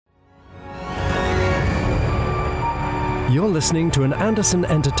You're listening to an Anderson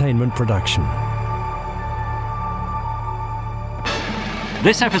Entertainment production.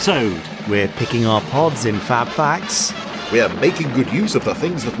 This episode, we're picking our pods in Fab Facts. We're making good use of the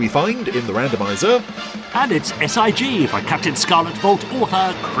things that we find in the Randomiser. And it's SIG by Captain Scarlet Vault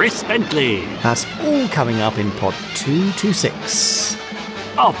author Chris Bentley. That's all coming up in pod 226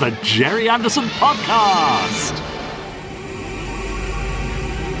 of the Gerry Anderson Podcast.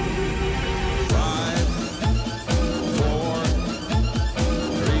 5, 4,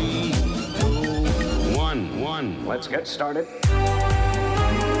 3, 2, 1. Let's get started.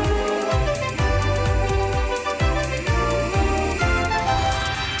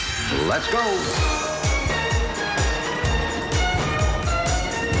 Let's go.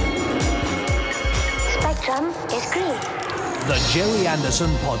 Spectrum is green. The Gerry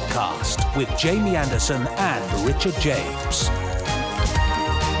Anderson Podcast with Jamie Anderson and Richard James.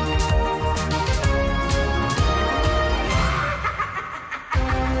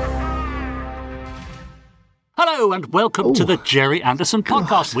 Hello and welcome to the Gerry Anderson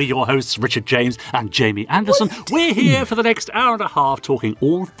Podcast. We're your hosts, Richard James and Jamie Anderson. We're here for the next hour and a half talking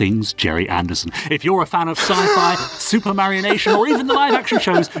all things Gerry Anderson. If you're a fan of sci-fi, Super Marionation, or even the live-action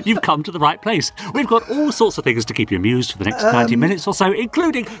shows, you've come to the right place. We've got all sorts of things to keep you amused for the next 90 minutes or so,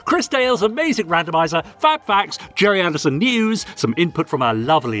 including Chris Dale's amazing randomizer, Fab Facts, Gerry Anderson news, some input from our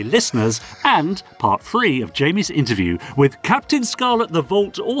lovely listeners, and part 3 of Jamie's interview with Captain Scarlet the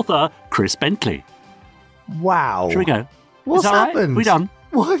Vault author, Chris Bentley. Wow. Should we go? What's happened? Right? We done?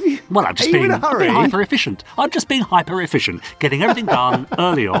 What have you... Well, I'm just being hyper-efficient. I'm just being hyper-efficient, getting everything done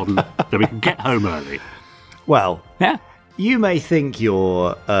early on so we can get home early. Well, yeah. You may think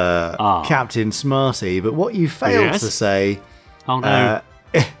you're Captain Smarty, but what you failed to say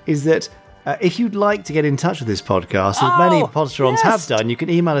is that if you'd like to get in touch with this podcast, as many Podsterons have done, you can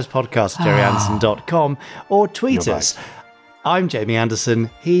email us podcast@gerryanderson.com or tweet us. I'm Jamie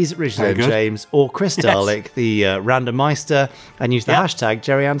Anderson, he's Richard James, or Chris Dalek, the Randomiser, and use the hashtag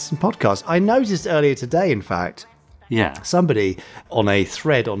Gerry Anderson Podcast. I noticed earlier today, in fact, somebody on a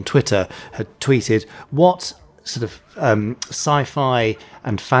thread on Twitter had tweeted what sort of sci-fi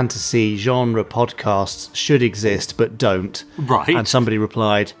and fantasy genre podcasts should exist but don't. Right. And somebody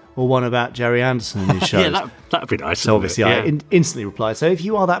replied, well, one about Gerry Anderson and his shows. Yeah, that'd be nice. So obviously I instantly replied. So if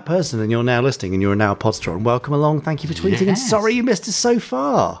you are that person and you're now listening and you're now a Podsteron, welcome along. Thank you for tweeting and sorry you missed us so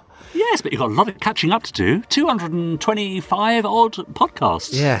far. Yes, but you've got a lot of catching up to do. 225 odd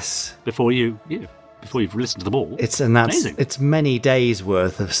podcasts. Yes. Before you've listened to them all. It's amazing. It's many days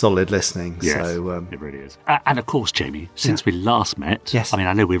worth of solid listening. Yes, so, it really is. And of course, Jamie, since we last met, I mean,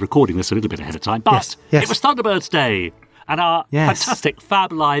 I know we're recording this a little bit ahead of time, but it was Thunderbirds Day. And our fantastic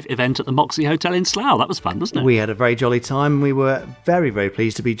Fab Live event at the Moxie Hotel in Slough. That was fun, wasn't it? We had a very jolly time. We were very, very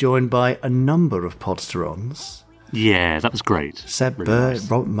pleased to be joined by a number of Podsterons. Yeah, that was great. Seb really Bird, nice.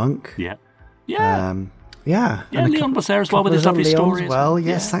 Robert Monk. Yeah. And Leon was there as well with his lovely story. Well,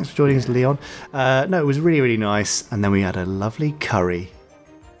 yes, thanks for joining us, Leon. No, it was really, really nice. And then we had a lovely curry.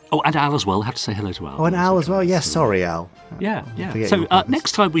 Oh, and Al as well. I have to say hello to Al. Oh, and Al as well. Yes, sorry, Al. Yeah. So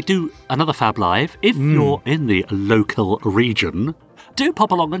next time we do another Fab Live, if you're in the local region, do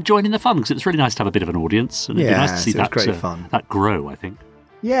pop along and join in the fun, because it's really nice to have a bit of an audience. And it'd be nice to see that grow, I think.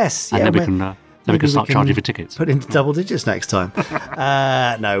 Yes. And then we can start charging for tickets. Put into double digits next time.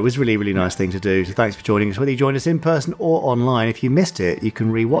 No, it was really, really nice thing to do. So thanks for joining us. Whether you joined us in person or online, if you missed it, you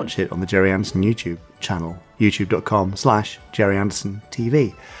can rewatch it on the Gerry Anderson YouTube channel, youtube.com/Gerry Anderson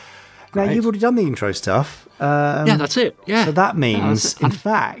TV. Now, you've already done the intro stuff. That's it. Yeah. So that means, in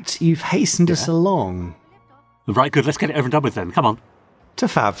fact, you've hastened us along. Right, good. Let's get it over and done with then. Come on. To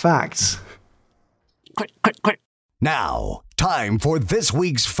Fab Facts. Quick. Now, time for this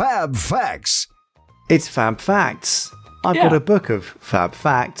week's Fab Facts. It's Fab Facts. I've got a book of Fab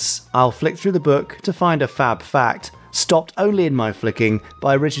Facts. I'll flick through the book to find a Fab Fact, stopped only in my flicking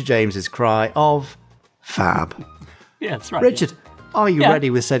by Richard James's cry of Fab. Yeah, that's right. Richard, are you ready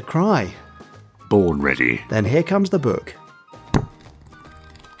with said cry? Born ready. Then here comes the book.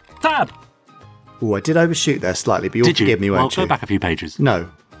 Fab! Oh, I did overshoot there slightly, but you'll forgive me, won't you? Go back a few pages. No.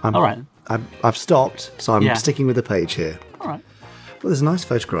 All right. I've stopped, so I'm sticking with the page here. All right. Well, there's a nice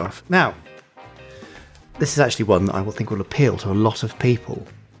photograph. Now, this is actually one that I think will appeal to a lot of people.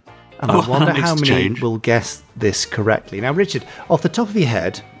 And I wonder how many will guess this correctly. Now, Richard, off the top of your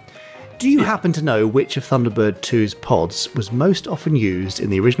head, do you happen to know which of Thunderbird 2's pods was most often used in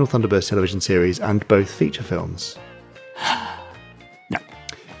the original Thunderbirds television series and both feature films? No.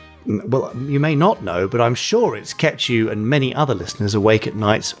 Well, you may not know, but I'm sure it's kept you and many other listeners awake at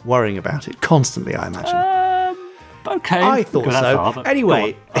nights worrying about it constantly, I imagine. Okay. I thought so.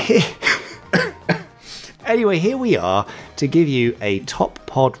 Anyway, Anyway, here we are to give you a top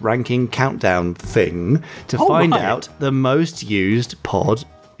pod ranking countdown thing to find out the most used pod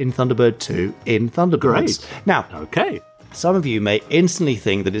in Thunderbird 2 in Thunderbirds. Great. Now, okay. Some of you may instantly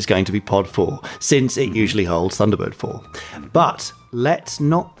think that it's going to be Pod 4, since it usually holds Thunderbird 4. But let's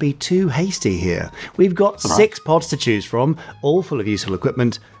not be too hasty here. We've got 6 pods to choose from, all full of useful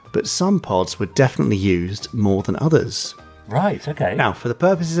equipment, but some pods were definitely used more than others. Right, okay. Now, for the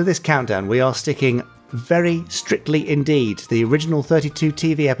purposes of this countdown, we are sticking very strictly indeed to the original 32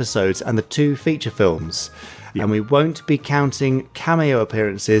 TV episodes and the 2 feature films. Yep. And we won't be counting cameo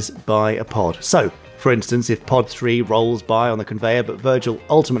appearances by a pod. So, for instance, if Pod 3 rolls by on the conveyor but Virgil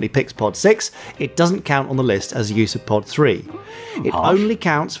ultimately picks Pod 6, it doesn't count on the list as use of Pod 3. It only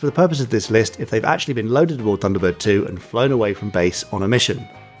counts for the purpose of this list if they've actually been loaded aboard Thunderbird 2 and flown away from base on a mission.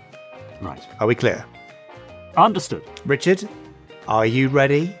 Right. Are we clear? Understood. Richard, are you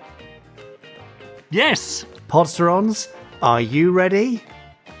ready? Yes. Podsterons, are you ready?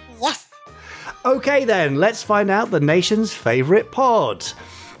 Yes. Okay then, let's find out the nation's favourite pod.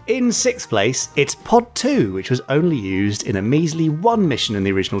 In 6th place, it's Pod 2, which was only used in a measly 1 mission in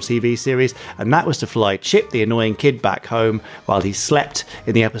the original TV series, and that was to fly Chip, the annoying kid, back home while he slept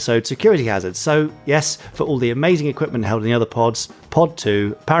in the episode Security Hazard. So, yes, for all the amazing equipment held in the other pods, Pod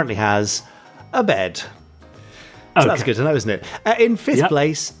 2 apparently has a bed. So that's good to know, isn't it? In 5th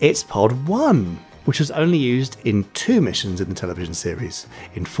place, it's Pod 1, which was only used in 2 missions in the television series.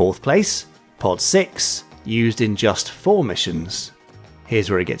 In 4th place, Pod 6, used in just 4 missions. Here's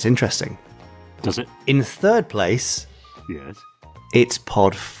where it gets interesting. Does it? In 3rd place, yes, it's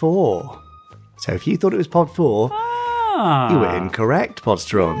Pod 4. So if you thought it was Pod 4, you were incorrect,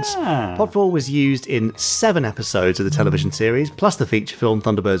 Podsterons. Pod 4 was used in 7 episodes of the television series, plus the feature film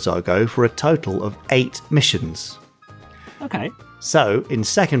Thunderbirds Audios, for a total of 8 missions. Okay. So, in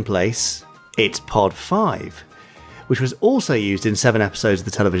 2nd place, it's Pod 5, which was also used in 7 episodes of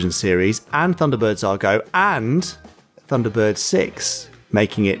the television series, and Thunderbirds Audios, and Thunderbird 6,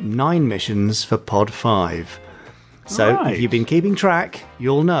 making it 9 missions for Pod 5. So, if you've been keeping track,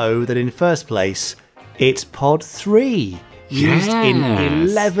 you'll know that in 1st place, it's Pod 3, used in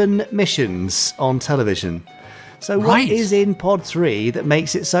 11 missions on television. So what is in Pod 3 that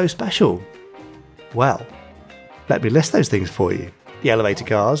makes it so special? Well, let me list those things for you. The elevator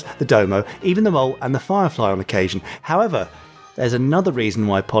cars, the Domo, even the Mole and the Firefly on occasion. However, there's another reason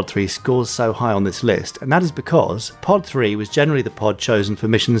why Pod 3 scores so high on this list, and that is because Pod 3 was generally the pod chosen for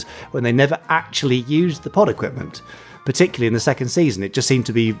missions when they never actually used the pod equipment. Particularly in the 2nd season, it just seemed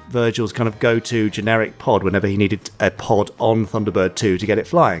to be Virgil's kind of go-to generic pod whenever he needed a pod on Thunderbird 2 to get it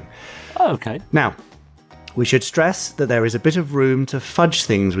flying. Oh, okay. Now, we should stress that there is a bit of room to fudge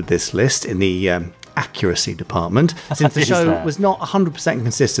things with this list in the accuracy department, since the show was not 100%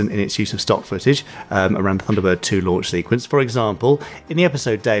 consistent in its use of stock footage around the Thunderbird 2 launch sequence. For example, in the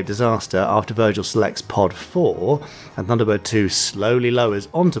episode Day of Disaster, after Virgil selects Pod 4, and Thunderbird 2 slowly lowers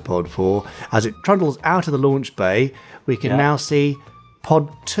onto Pod 4, as it trundles out of the launch bay, we can now see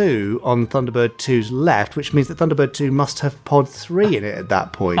Pod 2 on Thunderbird 2's left, which means that Thunderbird 2 must have Pod 3 in it at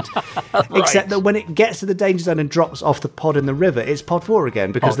that point. Except that when it gets to the danger zone and drops off the pod in the river, it's Pod 4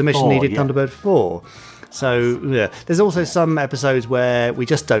 again, because the mission needed Thunderbird 4. So, there's also some episodes where we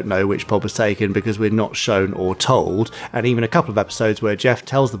just don't know which pod was taken because we're not shown or told, and even a couple of episodes where Jeff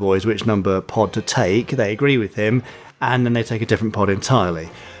tells the boys which number pod to take, they agree with him, and then they take a different pod entirely.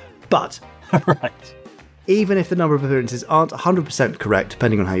 But... even if the number of appearances aren't 100% correct,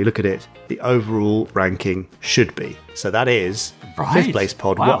 depending on how you look at it, the overall ranking should be. So that is 5th place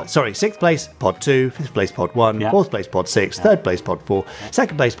Pod 1. Sorry, 6th place Pod 2, 5th place Pod 1, 4th place Pod 6, 3rd place Pod 4,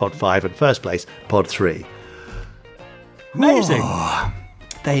 2nd place Pod 5, and 1st place Pod 3. Amazing.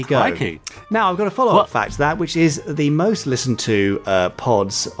 There you go. Crikey. Now, I've got a follow-up fact to that, which is the most listened to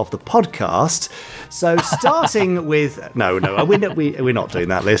pods of the podcast. So, starting with... No, we're not doing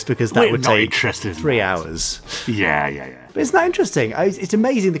that list because that would take 3 hours. Yeah. But isn't that interesting? It's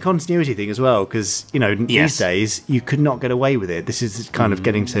amazing, the continuity thing as well, because, these days, you could not get away with it. This is kind of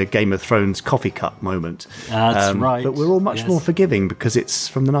getting to Game of Thrones coffee cup moment. That's right. But we're all much more forgiving because it's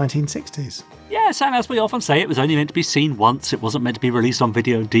from the 1960s. Yes, and as we often say, it was only meant to be seen once. It wasn't meant to be released on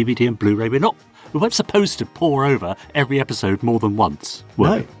video, DVD and Blu-ray. We weren't supposed to pour over every episode more than once.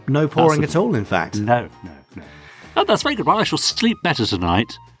 No pouring at all, in fact. No. Oh, that's very good. Well, I shall sleep better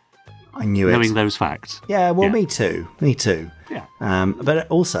tonight. I knew it. Knowing those facts. Yeah, well, me too. Yeah. But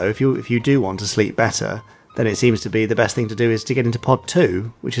also, if you do want to sleep better, then it seems to be the best thing to do is to get into Pod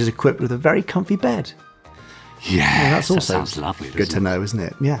 2, which is equipped with a very comfy bed. Yeah, that's also sounds lovely. Good to know, isn't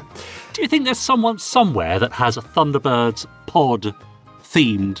it? Yeah. Do you think there's someone somewhere that has a Thunderbirds pod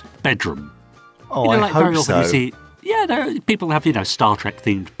themed bedroom? Oh, I hope very often so. you see, people have, Star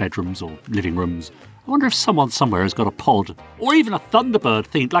Trek-themed bedrooms or living rooms. I wonder if someone somewhere has got a pod, or even a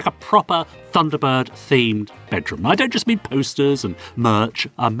Thunderbird-themed, like a proper Thunderbird-themed bedroom. I don't just mean posters and merch.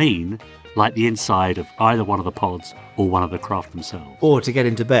 I mean like the inside of either one of the pods or one of the craft themselves. Or to get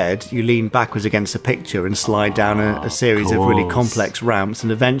into bed, you lean backwards against a picture and slide down a series of really complex ramps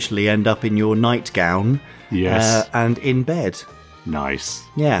and eventually end up in your nightgown and in bed. Nice.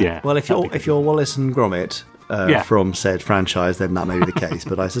 Yeah. Well, if you're Wallace and Gromit from said franchise, then that may be the case,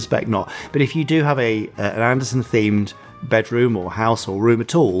 but I suspect not. But if you do have an Anderson-themed bedroom or house or room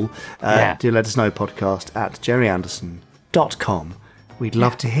at all, do let us know, podcast at gerryanderson.com. We'd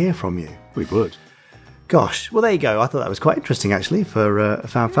love to hear from you. We would. Gosh, well, there you go. I thought that was quite interesting, actually, for a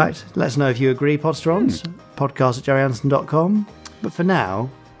fan fact. Let us know if you agree, Podsterons. Podcast at gerryanderson.com. But for now,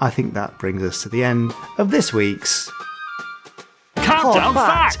 I think that brings us to the end of this week's Countdown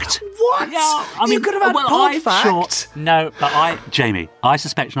Fact! What? Yeah, you could have had Pod Fact. No, but Jamie, I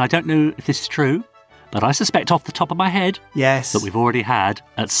suspect, and I don't know if this is true, but I suspect off the top of my head that we've already had,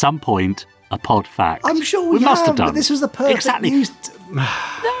 at some point, a Pod Fact. I'm sure we must have done. But this was the perfect news. No,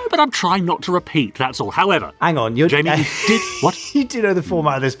 but I'm trying not to repeat, that's all. However... Hang on, Jamie, you did... What? You do know the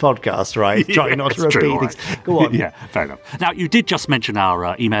format of this podcast, right? Trying not to repeat things. Right. Go on. Yeah, fair enough. Now, you did just mention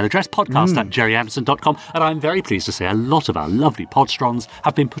our email address, podcast at gerryanderson.com, and I'm very pleased to say a lot of our lovely podstrons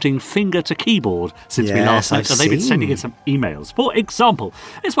have been putting finger to keyboard since we last met, and they've been sending in some emails. For example,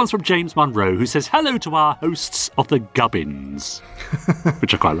 this one's from James Munro, who says, hello to our hosts of the Gubbins,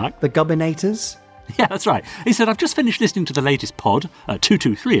 which I quite like. The Gubbinators? Yeah, that's right. He said, I've just finished listening to the latest pod,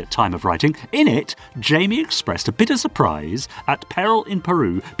 223 at time of writing. In it, Jamie expressed a bit of surprise at Peril in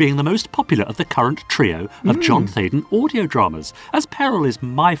Peru being the most popular of the current trio of John Thaden audio dramas. As Peril is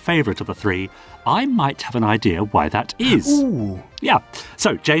my favourite of the three, I might have an idea why that is. Ooh. Yeah.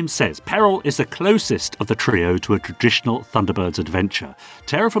 So, James says, Peril is the closest of the trio to a traditional Thunderbirds adventure.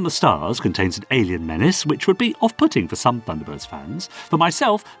 Terror from the Stars contains an alien menace, which would be off-putting for some Thunderbirds fans. For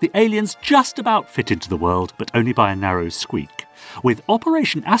myself, the aliens just about fit into the world, but only by a narrow squeak. With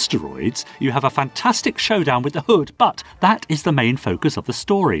Operation Asteroids, you have a fantastic showdown with the Hood, but that is the main focus of the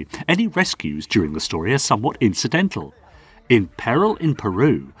story. Any rescues during the story are somewhat incidental. In Peril in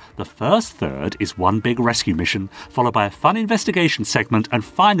Peru, the first third is one big rescue mission, followed by a fun investigation segment, and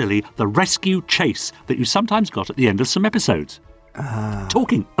finally the rescue chase that you sometimes got at the end of some episodes.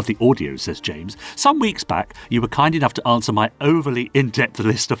 Talking of the audio, says James, some weeks back you were kind enough to answer my overly in-depth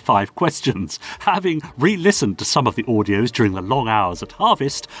list of 5 questions. Having re-listened to some of the audios during the long hours at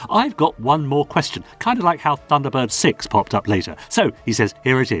Harvest, I've got one more question, kind of like how Thunderbird 6 popped up later. So, he says,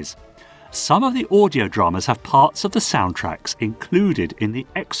 here it is. Some of the audio dramas have parts of the soundtracks included in the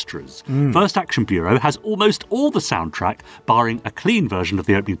extras. First Action Bureau has almost all the soundtrack, barring a clean version of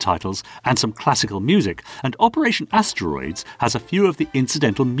the opening titles and some classical music, and Operation Asteroids has a few of the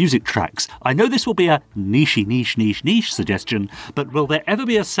incidental music tracks. I know this will be a niche suggestion, but will there ever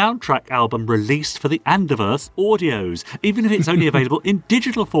be a soundtrack album released for the Anderverse audios, even if it's only available in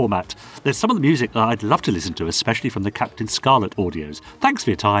digital format? There's some of the music that I'd love to listen to, especially from the Captain Scarlet audios. Thanks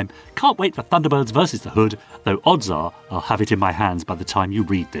for your time. Can't wait for Thunderbirds versus the Hood, though odds are I'll have it in my hands by the time you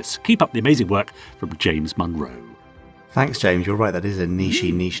read this. Keep up the amazing work, from James Munro. Thanks, James. You're right. That is a niche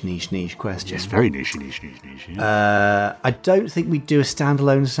question. Yes, very niche. Yeah. I don't think we do a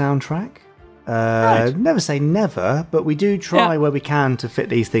standalone soundtrack. Right. Never say never, but we do try where we can to fit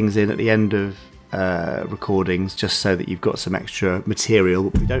these things in at the end of recordings, just so that you've got some extra material.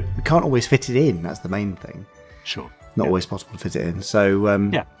 We can't always fit it in. That's the main thing. Sure. Not always possible to fit it in.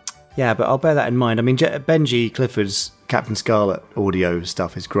 So yeah, but I'll bear that in mind. I mean, Benji Clifford's Captain Scarlet audio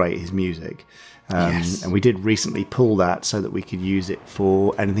stuff is great, his music. And we did recently pull that so that we could use it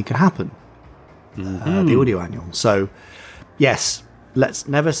for Anything Could Happen, the audio annual. So, yes, let's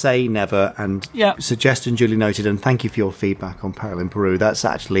never say never, and suggestion duly noted, and thank you for your feedback on Peril in Peru. That's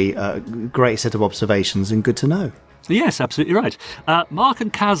actually a great set of observations and good to know. Yes, absolutely right. Mark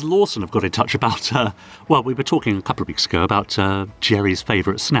and Kaz Lawson have got in touch about, we were talking a couple of weeks ago about Gerry's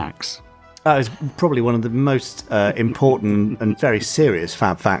favourite snacks. It's probably one of the most important and very serious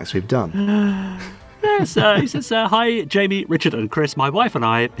fab facts we've done. Yes, he says, hi, Jamie, Richard and Chris. My wife and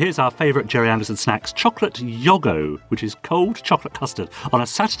I, here's our favourite Gerry Anderson snacks, chocolate yogo, which is cold chocolate custard, on a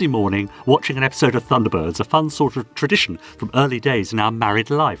Saturday morning watching an episode of Thunderbirds, a fun sort of tradition from early days in our married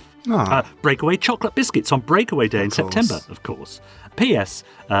life. Breakaway chocolate biscuits on Breakaway Day in September, of course. P.S.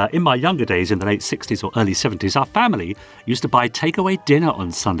 In my younger days in the late 60s or early 70s, our family used to buy takeaway dinner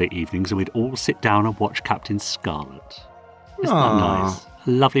on Sunday evenings and we'd all sit down and watch Captain Scarlet. Isn't that nice?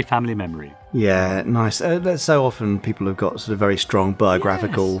 lovely family memory. Yeah, nice. So often people have got sort of very strong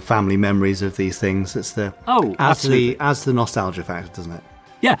biographical family memories of these things. It's the adds to the nostalgia factor, doesn't it?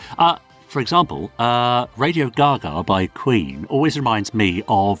 Yeah. For example, Radio Gaga by Queen always reminds me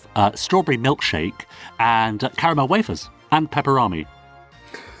of strawberry milkshake and caramel wafers and pepperami.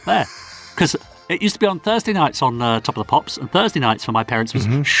 There. Because it used to be on Thursday nights on Top of the Pops, and Thursday nights for my parents was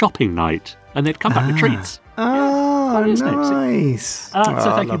shopping night, and they'd come back with treats. Oh, nice. So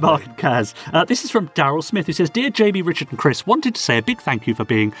thank you, Mark and Kaz. This is from Daryl Smith, who says, Dear Jamie, Richard and Chris, wanted to say a big thank you for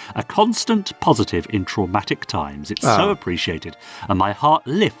being a constant positive in traumatic times. It's so appreciated, and my heart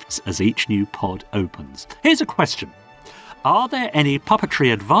lifts as each new pod opens. Here's a question. Are there any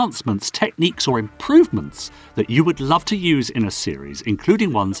puppetry advancements, techniques or improvements that you would love to use in a series,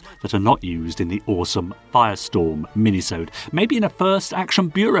 including ones that are not used in the awesome Firestorm minisode? Maybe in a First Action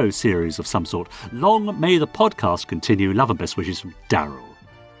Bureau series of some sort. Long may the podcast continue. Love and best wishes from Daryl.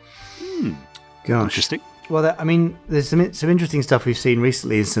 Gosh. Interesting. Well, there's some interesting stuff we've seen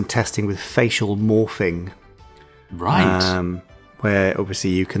recently is some testing with facial morphing. Right. Where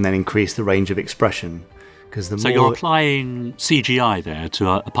obviously you can then increase the range of expression. So you're applying CGI there to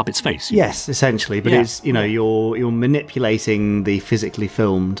a puppet's face? Yes, essentially. But it's you're manipulating the physically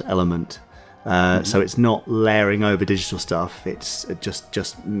filmed element. So it's not layering over digital stuff. It's just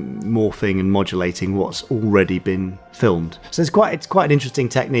morphing and modulating what's already been filmed. So it's quite an interesting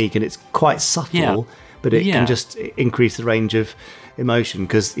technique, and it's quite subtle, but it can just increase the range of emotion.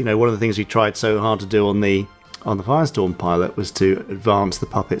 Because one of the things we tried so hard to do on the Firestorm pilot was to advance the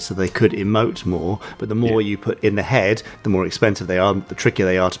puppets so they could emote more, but the more you put in the head, the more expensive they are, the trickier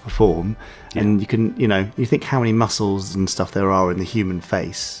they are to perform. And you can, you think how many muscles and stuff there are in the human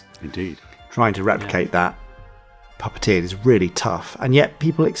face. Indeed. Trying to replicate that puppeteered is really tough, and yet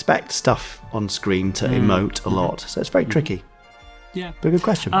people expect stuff on screen to emote a lot, so it's very tricky. Yeah. But a good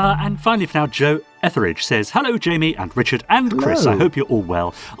question. And finally for now, Joe Etheridge says, Hello, Jamie and Richard and Chris. Hello. I hope you're all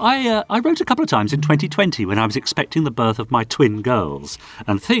well. I wrote a couple of times in 2020 when I was expecting the birth of my twin girls.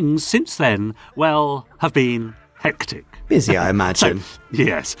 And things since then, have been hectic. Busy, I imagine.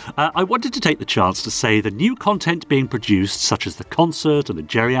 Yes. I wanted to take the chance to say the new content being produced, such as the concert and the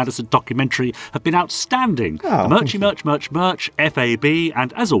Gerry Anderson documentary, have been outstanding. The merch, FAB,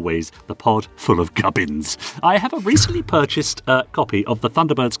 and as always, the pod full of gubbins. I have a recently purchased copy of the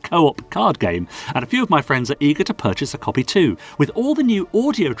Thunderbirds co-op card game, and a few of my friends are eager to purchase a copy too. With all the new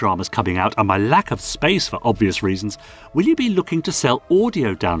audio dramas coming out and my lack of space for obvious reasons, will you be looking to sell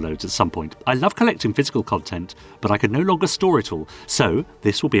audio downloads at some point? I love collecting physical content, but I can no longer store it all. So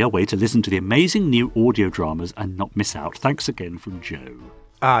this will be a way to listen to the amazing new audio dramas and not miss out. Thanks again from Joe.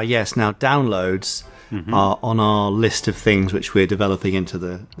 Yes. Now, downloads are on our list of things which we're developing into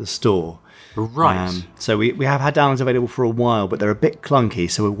the store. Right. So we have had downloads available for a while, but they're a bit clunky,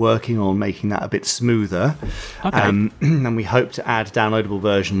 so we're working on making that a bit smoother. Okay. And we hope to add downloadable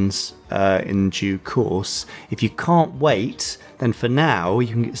versions in due course. If you can't wait, then for now, you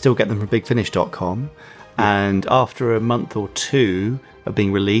can still get them from bigfinish.com. And after a month or two of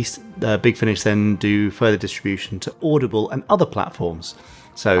being released, Big Finish then do further distribution to Audible and other platforms.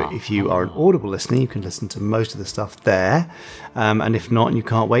 So if you are an Audible listener, you can listen to most of the stuff there. And if not, and you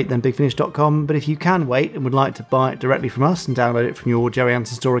can't wait, then bigfinish.com. But if you can wait and would like to buy it directly from us and download it from your Gerry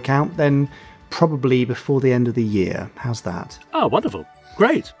Anderson Store account, then probably before the end of the year. How's that? Oh, wonderful.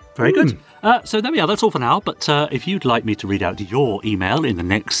 Great. Very good. So there we are. That's all for now. But if you'd like me to read out your email in the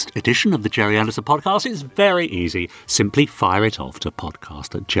next edition of the Gerry Anderson podcast, it's very easy. Simply fire it off to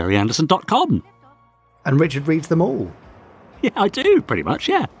podcast@gerryanderson.com. And Richard reads them all. Yeah, I do, pretty much.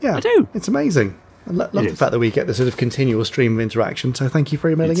 Yeah, I do. It's amazing. I love the fact that we get this sort of continual stream of interaction. So thank you for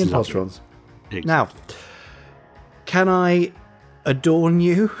emailing in, Postrons. Now, can I adorn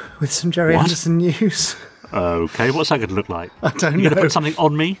you with some Gerry Anderson news? Okay, what's that going to look like? I don't know. You're going to put something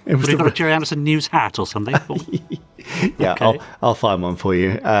on me? Have you got a Gerry Anderson news hat or something? Yeah, okay. I'll find one for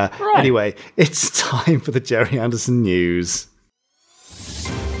you. Right. Anyway, it's time for the Gerry Anderson news.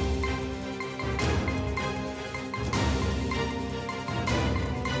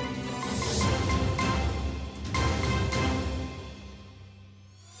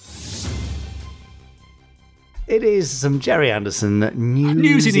 It is some Gerry Anderson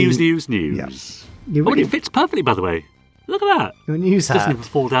news. News. Yeah. It fits perfectly, by the way. Look at that. Your news hat. Doesn't even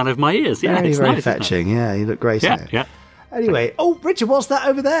fall down over my ears. Yeah, very, it's very nice, fetching. Yeah, you look great in it. Yeah. Anyway, Richard, what's that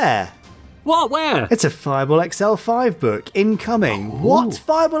over there? What? Where? It's a Fireball XL5 book incoming. Oh. What?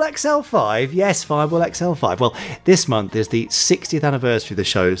 Fireball XL5? Yes, Fireball XL5. Well, this month is the 60th anniversary of the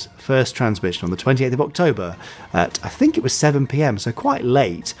show's first transmission on the 28th of October at, I think it was 7 p.m, so quite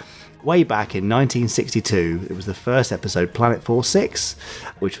late. Way back in 1962, it was the first episode, Planet 46,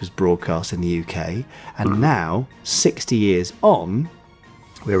 which was broadcast in the UK. And now, 60 years on,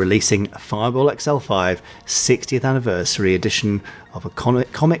 we're releasing a Fireball XL5 60th anniversary edition of a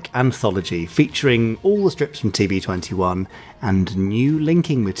comic anthology featuring all the strips from TB21 and new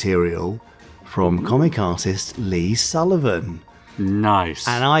linking material from comic artist Lee Sullivan. Nice.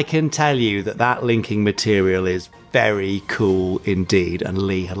 And I can tell you that linking material is very cool indeed, and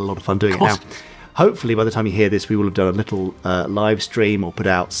Lee had a lot of fun doing it. Now, hopefully by the time you hear this, we will have done a little live stream or put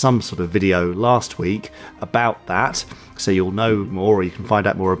out some sort of video last week about that, so you'll know more, or you can find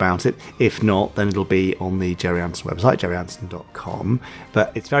out more about it. If not, then it'll be on the Gerry Anderson website, gerryanderson.com.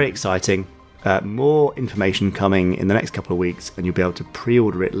 But it's very exciting. More information coming in the next couple of weeks, and you'll be able to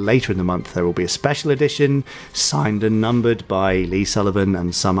pre-order it later in the month. There will be a special edition signed and numbered by Lee Sullivan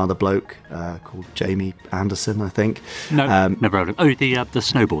and some other bloke called Jamie Anderson, I think. No, never heard of him. Oh, the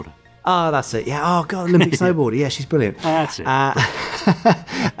snowboarder. Oh, that's it. Yeah. Oh, God, Olympic snowboarder. Yeah, she's brilliant. That's it.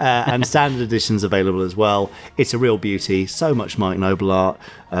 And standard editions available as well. It's a real beauty. So much Mike Noble art,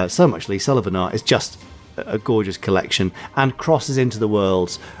 so much Lee Sullivan art. It's just a gorgeous collection, and crosses into the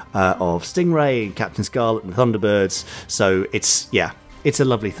worlds of Stingray and Captain Scarlet and Thunderbirds. So it's a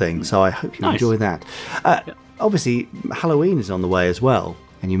lovely thing. So I hope you enjoy that. Obviously, Halloween is on the way as well.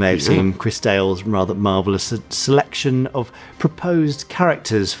 And you may have seen Chris Dale's rather marvellous selection of proposed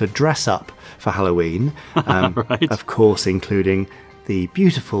characters for dress-up for Halloween. Right. Of course, including the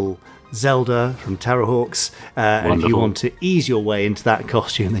beautiful Zelda from Terrorhawks. And if you want to ease your way into that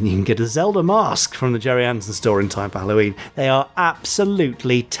costume, then you can get a Zelda mask from the Gerry Anderson store in time for Halloween. They are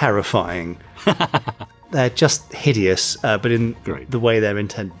absolutely terrifying. They're just hideous, but in the way they're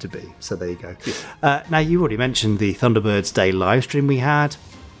intended to be. So there you go. Yeah. Now, you already mentioned the Thunderbirds Day live stream we had.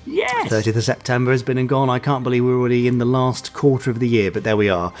 Yes! 30th of September has been and gone. I can't believe we're already in the last quarter of the year, but there we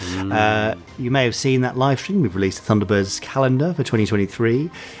are. You may have seen that live stream. We've released the Thunderbirds calendar for 2023,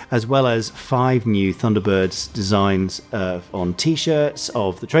 as well as 5 new Thunderbirds designs on T-shirts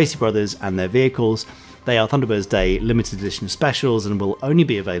of the Tracy brothers and their vehicles. They are Thunderbirds Day limited edition specials and will only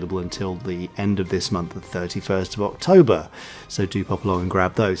be available until the end of this month, the 31st of October. So do pop along and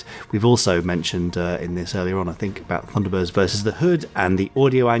grab those. We've also mentioned in this earlier on, I think, about Thunderbirds versus the Hood and the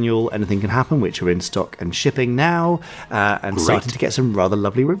audio annual Anything Can Happen, which are in stock and shipping now, and starting to get some rather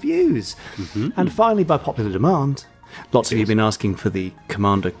lovely reviews. And finally, by popular demand, lots of you have been asking for the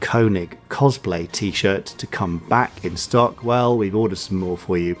Commander Koenig cosplay t-shirt to come back in stock. Well, we've ordered some more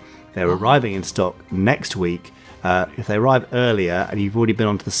for you. They're arriving in stock next week. If they arrive earlier and you've already been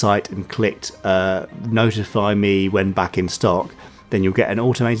onto the site and clicked notify me when back in stock, then you'll get an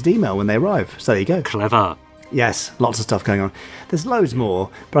automated email when they arrive. So there you go. Clever. Yes, lots of stuff going on. There's loads more,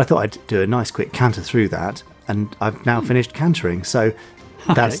 but I thought I'd do a nice quick canter through that, and I've now finished cantering. So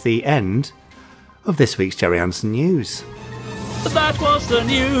that's the end of this week's Gerry Anderson News. That was the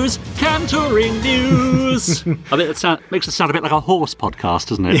news, cantering news. I think it makes it sound a bit like a horse podcast,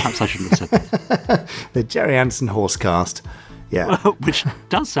 doesn't it? Perhaps I shouldn't have said that. The Gerry Anderson Horsecast. Yeah. Which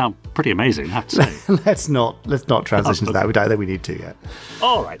does sound pretty amazing, I have to say. Let's not transition to that. We don't think we need to yet.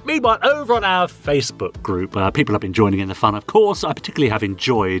 All right. Meanwhile, over on our Facebook group, people have been joining in the fun. Of course, I particularly have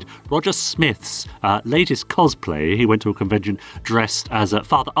enjoyed Roger Smith's latest cosplay. He went to a convention dressed as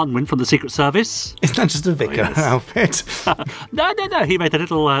Father Unwin from the Secret Service. Isn't that just a vicar outfit? No. He made a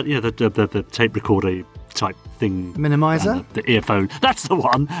little, the tape recorder type thing. Minimizer? The earphone. That's the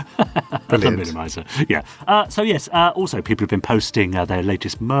one. Brilliant. The minimizer. Yeah. So yes, also people have been posting their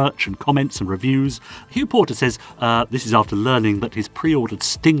latest merch and comments and reviews. Hugh Porter says this is after learning that his pre-ordered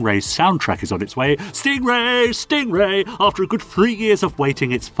Stingray soundtrack is on its way. Stingray! After a good 3 years of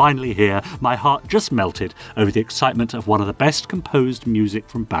waiting, it's finally here. My heart just melted over the excitement of one of the best composed music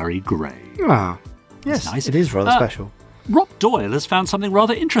from Barry Gray. Ah, yes, nice. It is rather special. Rob Doyle has found something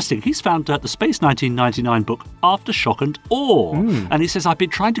rather interesting. He's found the Space 1999 book Aftershock and Awe. And he says, I've been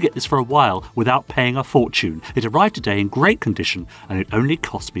trying to get this for a while without paying a fortune. It arrived today in great condition and it only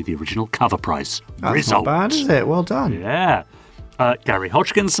cost me the original cover price. That's not bad, is it? Well done. Yeah. Gary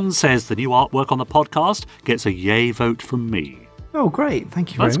Hodgkinson says the new artwork on the podcast gets a yay vote from me. Oh, great.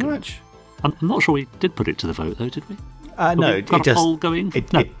 Thank you very much. I'm not sure we did put it to the vote, though, did we? No, it just... poll going?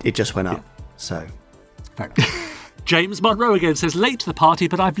 It just went up, so... Fair enough. James Monroe again says, late to the party,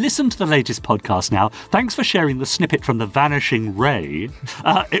 but I've listened to the latest podcast now. Thanks for sharing the snippet from The Vanishing Ray.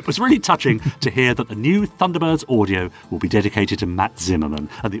 It was really touching to hear that the new Thunderbirds audio will be dedicated to Matt Zimmerman,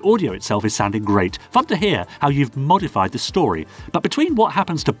 and the audio itself is sounding great. Fun to hear how you've modified the story. But between what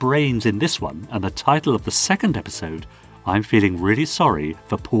happens to Brains in this one and the title of the second episode, I'm feeling really sorry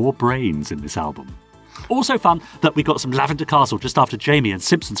for poor Brains in this album. Also fun that we got some Lavender Castle just after Jamie and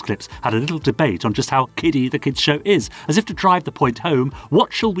Simpsons Clips had a little debate on just how kiddie the kids' show is, as if to drive the point home.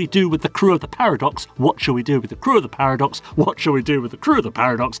 What shall we do with the crew of the Paradox? What shall we do with the crew of the Paradox? What shall we do with the crew of the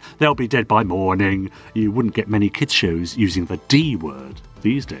Paradox? They'll be dead by morning. You wouldn't get many kids' shows using the D word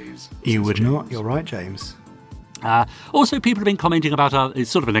these days. You would not. You're right, James. Also, people have been commenting about it's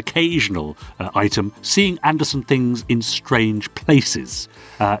sort of an occasional item, seeing Anderson things in strange places.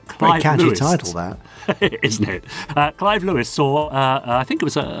 Very catchy title, that. Isn't it? Clive Lewis saw, I think it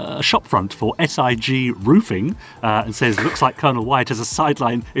was a shop front for SIG Roofing, and says, looks like Colonel White has a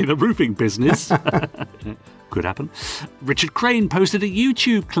sideline in the roofing business. Could happen. Richard Crane posted a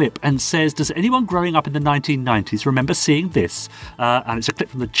YouTube clip and says, does anyone growing up in the 1990s remember seeing this? And it's a clip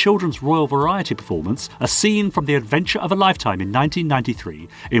from the Children's Royal Variety performance, a scene from The Adventure of a Lifetime in 1993,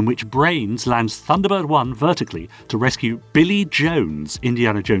 in which Brains lands Thunderbird 1 vertically to rescue Billy Jones,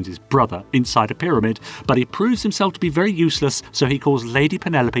 Indiana Jones's brother, inside a pyramid, but he proves himself to be very useless, so he calls Lady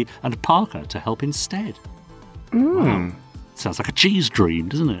Penelope and Parker to help instead. Wow. Sounds like a cheese dream,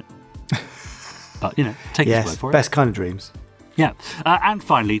 doesn't it? But, take his word for it. Best kind of dreams. Yeah. And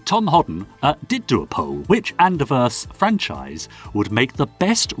finally, Tom Hodden did do a poll. Which Anderverse franchise would make the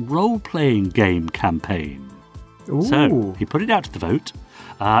best role-playing game campaign? Ooh. So, he put it out to the vote.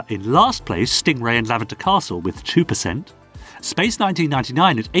 In last place, Stingray and Lavender Castle with 2%. Space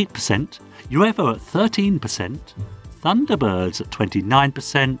 1999 at 8%. UFO at 13%. Thunderbirds at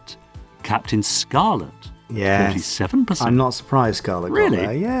 29%. Captain Scarlet at 47%. I'm not surprised Scarlet really? got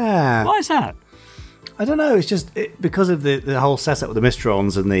there. Yeah. Why is that? I don't know. It's just because of the whole setup with the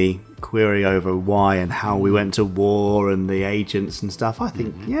Mysterons and the query over why and how we went to war and the agents and stuff. I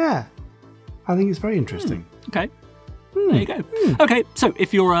think, I think it's very interesting. Okay. There you go. Okay, so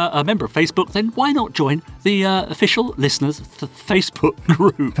if you're a member of Facebook, then why not join the official listeners Facebook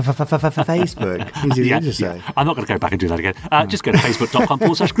group? Facebook. Easy to say. Yeah. I'm not going to go back and do that again. Just go to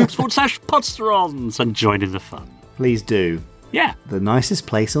facebook.com/groups/podsterons and join in the fun. Please do. Yeah. The nicest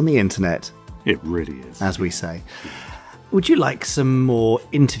place on the internet. It really is. As we say. Would you like some more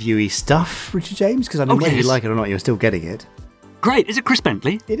interviewee stuff, Richard James? Because I mean, whether you like it or not, you're still getting it. Great. Is it Chris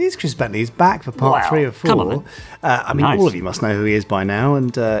Bentley? It is Chris Bentley. He's back for part 3 of 4. Come on, I mean, all of you must know who he is by now,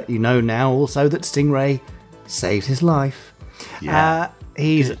 and you know now also that Stingray saved his life. Yeah.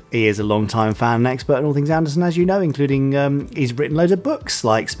 He is a long-time fan and expert in all things Anderson, as you know, including he's written loads of books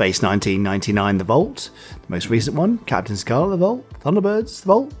like Space 1999, The Vault, the most recent one, Captain Scarlet, The Vault, Thunderbirds, The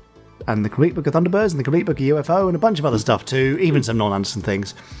Vault, and the Complete Book of Thunderbirds, and the Complete Book of UFO, and a bunch of other stuff too, even some non-Anderson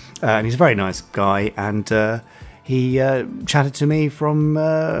things. And he's a very nice guy, and he chatted to me from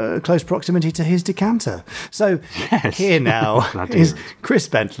close proximity to his decanter. So here now is Chris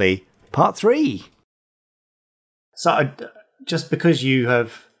Bentley, part 3. So just because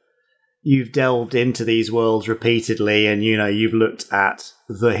you've delved into these worlds repeatedly, and you've looked at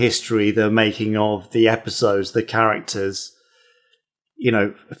the history, the making of, the episodes, the characters,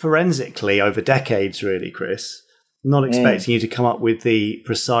 forensically over decades, really, Chris. I'm not expecting you to come up with the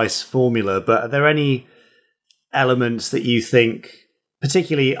precise formula, but are there any elements that you think,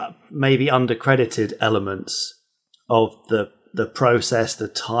 particularly maybe undercredited elements of the process, the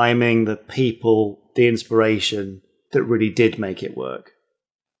timing, the people, the inspiration that really did make it work?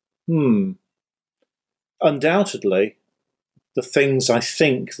 Undoubtedly, the things I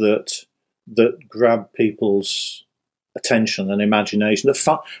think that grab people's attention and imagination, that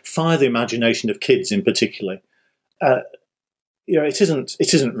fire the imagination of kids in particular. It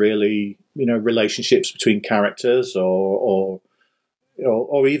isn't really relationships between characters or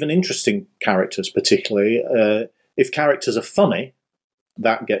even interesting characters particularly. If characters are funny,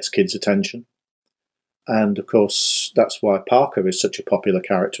 that gets kids' attention, and of course that's why Parker is such a popular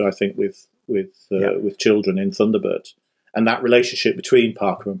character, I think, with children in Thunderbirds, and that relationship between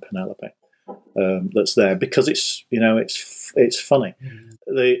Parker and Penelope. That's there because it's funny.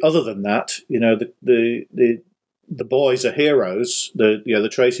 Other than that, the boys are heroes. The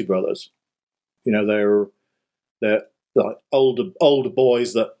Tracy brothers, they're like older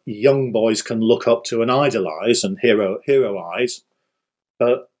boys that young boys can look up to and idolize and heroize.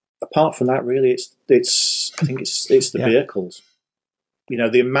 But apart from that, really, I think it's the vehicles.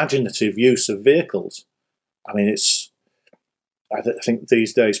 The imaginative use of vehicles. I mean, I think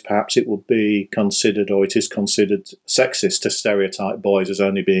these days perhaps it would be considered, or it is considered, sexist to stereotype boys as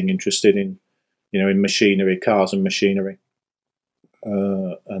only being interested in, in machinery, cars and machinery,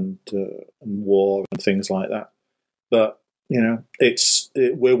 and war and things like that. But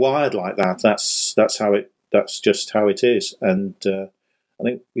we're wired like that. That's just how it is. And I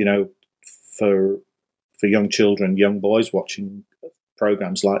think for young children, young boys watching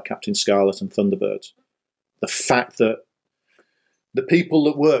programs like Captain Scarlet and Thunderbirds, the fact that the people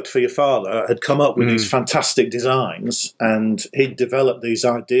that worked for your father had come up with these fantastic designs, and he'd developed these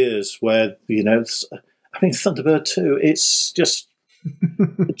ideas where, Thunderbird 2, it's just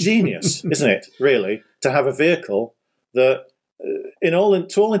genius, isn't it, really, to have a vehicle that, to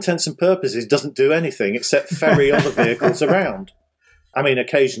all intents and purposes, doesn't do anything except ferry other vehicles around. I mean,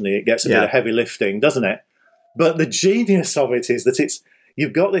 occasionally it gets a bit of heavy lifting, doesn't it? But the genius of it is that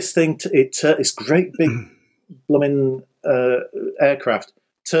you've got this thing, this great big blooming aircraft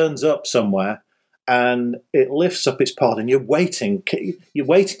turns up somewhere, and it lifts up its pod, and you're waiting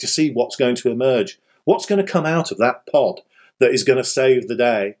to see what's going to emerge, what's going to come out of that pod that is going to save the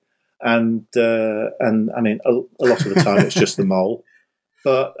day. And I mean, a lot of the time it's just the mole,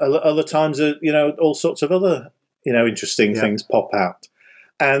 but other times, all sorts of other, interesting things pop out,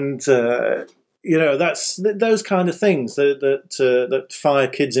 and that's those kind of things that fire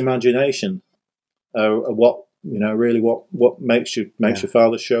kids' imagination are what really what makes your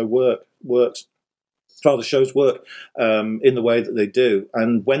father's show works. Father shows work in the way that they do,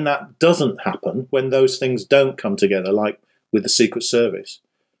 and when that doesn't happen, when those things don't come together, like with the Secret Service.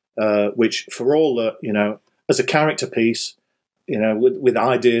 Which, for all that, as a character piece, with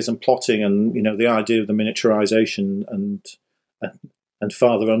ideas and plotting, and the idea of the miniaturization and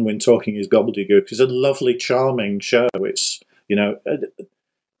Father Unwin talking his gobbledygook is a lovely, charming show. It's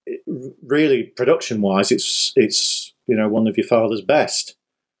really production-wise, it's one of your father's best.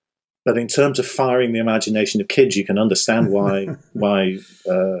 But in terms of firing the imagination of kids, you can understand why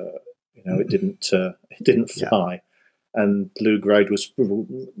it didn't fly. Yeah. And Lou Grade was,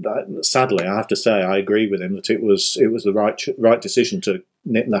 sadly, I have to say, I agree with him that it was the right decision to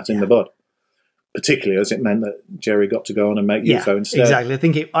nip that in the bud, particularly as it meant that Gerry got to go on and make UFO instead. Exactly. I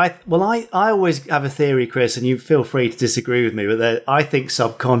think I always have a theory, Chris, and you feel free to disagree with me, but I think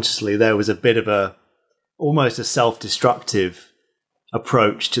subconsciously there was a bit of almost a self-destructive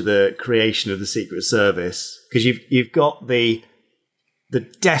approach to the creation of the Secret Service, because you've got the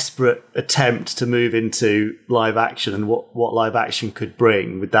desperate attempt to move into live action and what live action could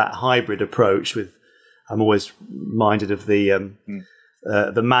bring with that hybrid approach. I'm always reminded of the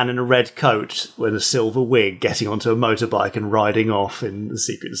man in a red coat with a silver wig getting onto a motorbike and riding off in the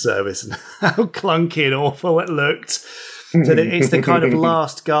Secret Service, and how clunky and awful it looked. So it's the kind of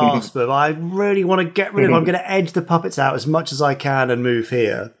last gasp of, I really want to get rid of, I'm going to edge the puppets out as much as I can and move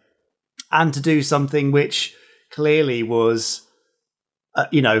here, and to do something which clearly was,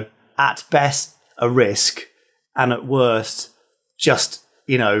 at best a risk, and at worst just,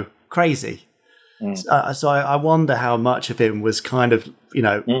 crazy. So I wonder how much of him was kind of,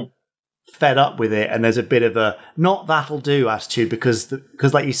 fed up with it, and there's a bit of a not that'll do attitude, because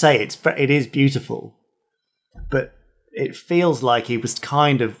like you say, it is beautiful, but it feels like he was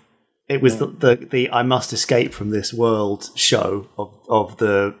it was the I must escape from this world show of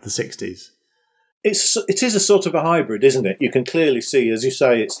the 60s. It is a sort of a hybrid, isn't it? You can clearly see, as you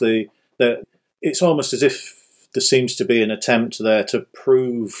say, it's almost as if there seems to be an attempt there to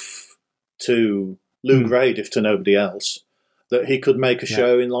prove to Lou Grade, if to nobody else, that he could make a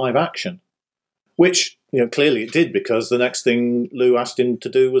show in live action, which clearly it did, because the next thing Lou asked him to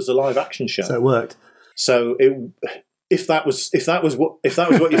do was a live action show. So it worked. So if that was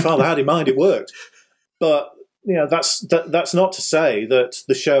what your father had in mind, it worked. But that's not to say that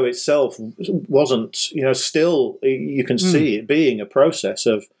the show itself wasn't, still you can see it being a process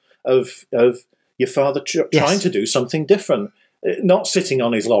of your father trying to do something different, not sitting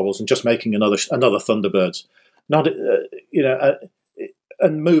on his laurels and just making another Thunderbirds, not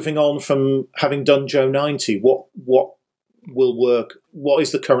and moving on from having done Joe 90. What will work? What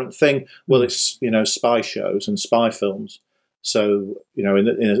is the current thing? Well, it's spy shows and spy films. So,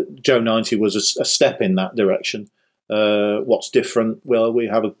 Joe 90 was a step in that direction. What's different? Well, we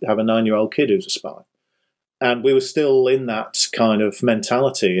have a 9-year-old kid who's a spy. And we were still in that kind of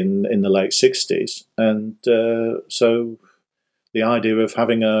mentality in the late 60s. And so the idea of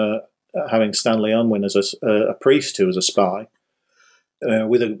having Stanley Unwin as a priest who was a spy,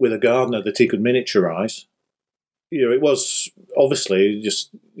 with a gardener that he could miniaturize, it was obviously just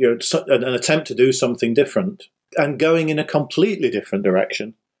an attempt to do something different, and going in a completely different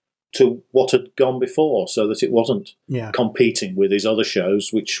direction to what had gone before, so that it wasn't competing with his other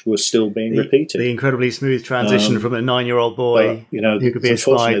shows, which were still being repeated. The incredibly smooth transition from a 9-year-old boy who could be a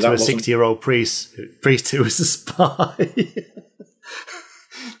spy to a 60-year-old priest who was a spy.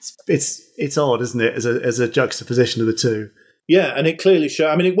 It's odd, isn't it, as a juxtaposition of the two? Yeah, and it clearly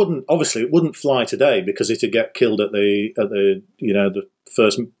shows. I mean, it wouldn't fly today because it'd get killed at the the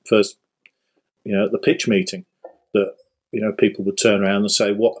first the pitch meeting. That people would turn around and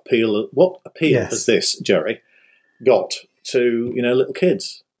say, what appeal has this, Gerry, got to little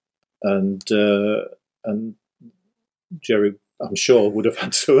kids? And Gerry, I'm sure, would have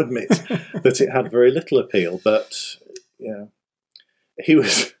had to admit that it had very little appeal, but he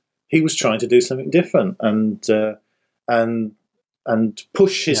was trying to do something different and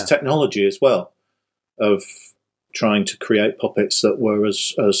push his technology as well, of trying to create puppets that were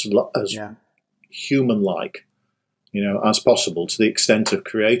as human-like, as possible, to the extent of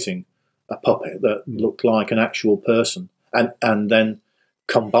creating a puppet that looked like an actual person, and then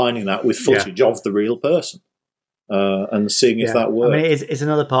combining that with footage of the real person, and seeing if that worked. I mean, it's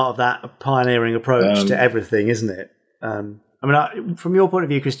another part of that pioneering approach to everything, isn't it? I mean, from your point of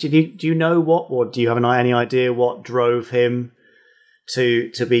view, Chris, do you know or do you have any idea what drove him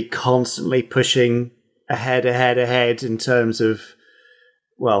to be constantly pushing ahead in terms of,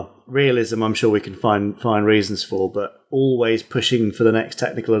 well, realism? I'm sure we can find reasons for, but always pushing for the next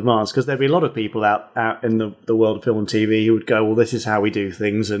technical advance, because there'd be a lot of people out in the world of film and TV who would go, well, this is how we do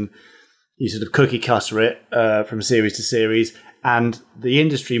things, and you sort of cookie cutter it from series to series, and the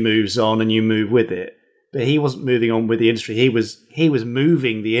industry moves on and you move with it. But he wasn't moving on with the industry. He was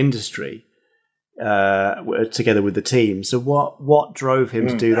moving the industry together with the team. So what drove him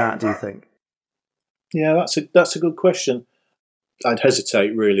to do that, do you think? Yeah, that's a good question. I'd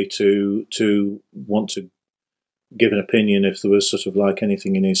hesitate really to want to give an opinion if there was sort of like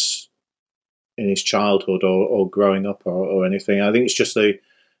anything in his childhood or growing up or anything. I think it's just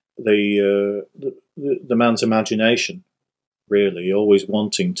the man's imagination, really, always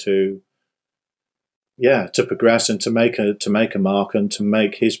wanting to progress and to make a mark and to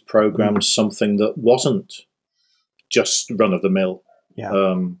make his program something that wasn't just run of the mill,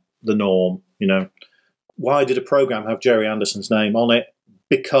 the norm. Why did a program have Gerry Anderson's name on it?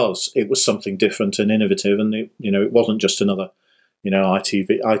 Because it was something different and innovative, and it wasn't just another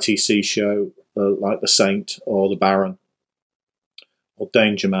ITC show like The Saint or The Baron or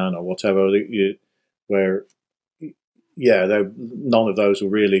Danger Man or whatever, where none of those were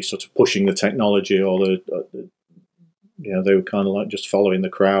really sort of pushing the technology, or they were kind of like just following the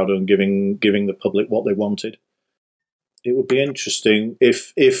crowd and giving the public what they wanted. It would be interesting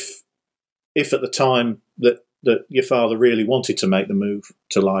if at the time that your father really wanted to make the move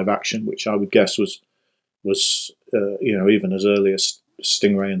to live action, which I would guess was even as early as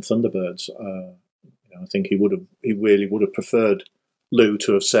Stingray and Thunderbirds, I think he really would have preferred Lou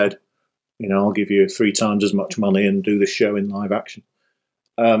to have said, I'll give you 3 times as much money and do the show in live action.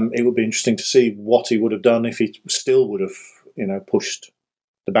 It would be interesting to see what he would have done if he still would have, pushed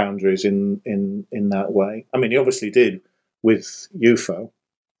the boundaries in that way. I mean, he obviously did with UFO,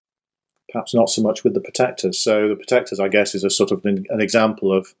 perhaps not so much with the Protectors. So the Protectors, I guess, is a sort of an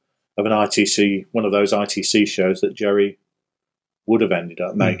example of an ITC, one of those ITC shows that Gerry would have ended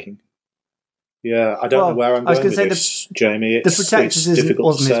up making. Yeah, I don't know where I'm going with this, Jamie. The Protectors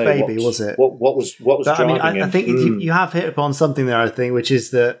wasn't his baby, was it? What was driving him? I think you have hit upon something there, I think, which is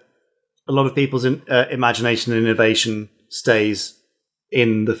that a lot of people's imagination and innovation stays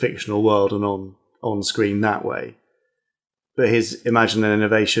in the fictional world and on screen that way. But his imagination and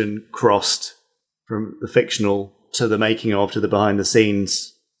innovation crossed from the fictional to the making of, to the behind the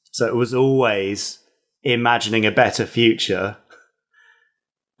scenes. So it was always imagining a better future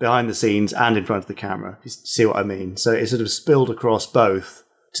behind the scenes and in front of the camera. You see what I mean? So it sort of spilled across both,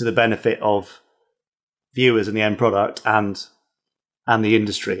 to the benefit of viewers and the end product and the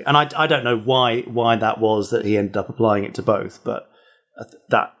industry. And I don't know why that was that he ended up applying it to both, but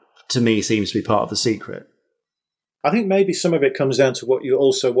that to me seems to be part of the secret. I think maybe some of it comes down to what you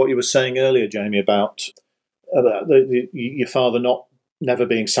were saying earlier, Jamie, about your father never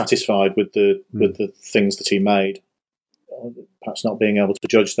being satisfied with the things that he made, perhaps not being able to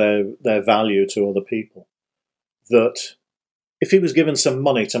judge their value to other people. That if he was given some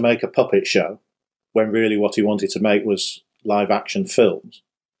money to make a puppet show, when really what he wanted to make was live action films,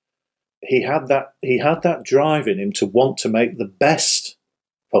 he had that drive in him to want to make the best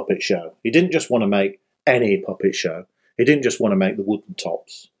puppet show. He didn't just want to make any puppet show. He didn't just want to make the Wooden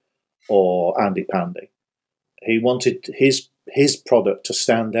Tops or Andy Pandy. He wanted his product to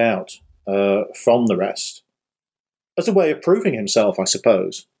stand out from the rest, as a way of proving himself, I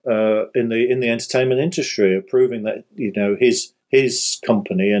suppose, in the entertainment industry, of proving that his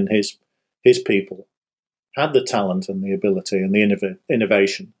company and his people had the talent and the ability and the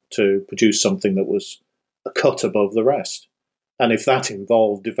innovation to produce something that was a cut above the rest. And if that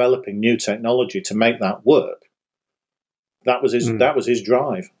involved developing new technology to make that work, that was his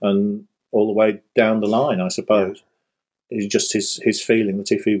drive, and all the way down the line, I suppose, is just his feeling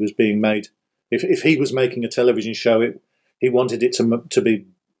that if he was being made, if he was making a television show, he wanted it to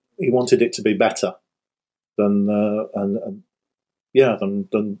be better than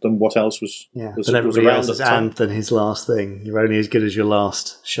what else was. Yeah, was but everybody around else's and than his last thing. You're only as good as your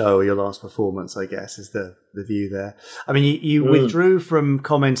last show or your last performance, I guess, is the view there. I mean, you withdrew from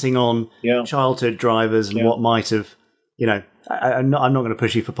commenting on childhood drivers and what might have, I'm not going to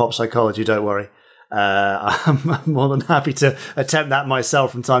push you for pop psychology, don't worry. I'm more than happy to attempt that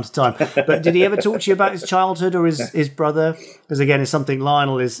myself from time to time. But did he ever talk to you about his childhood or his brother? Because again, it's something.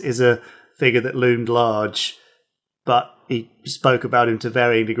 Lionel is a figure that loomed large, but he spoke about him to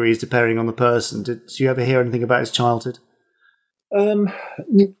varying degrees depending on the person. Did you ever hear anything about his childhood?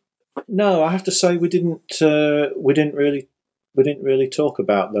 No, I have to say we didn't really talk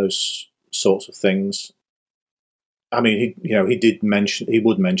about those sorts of things. I mean, he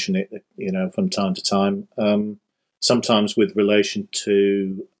would mention it, from time to time, sometimes with relation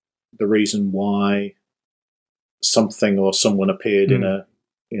to the reason why something or someone appeared in a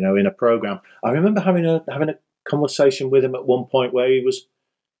program. I remember having a conversation with him at one point where he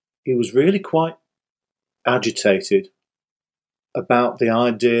was really quite agitated about the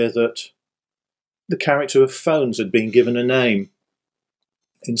idea that the character of Phones had been given a name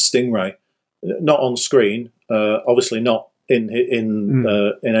in Stingray, not on screen. Obviously not in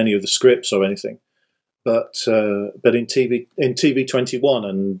any of the scripts or anything, but in TV 21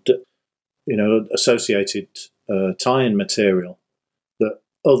 and associated tie-in material, that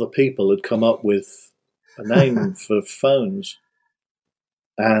other people had come up with a name for Phones,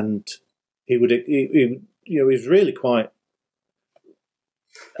 and he was really quite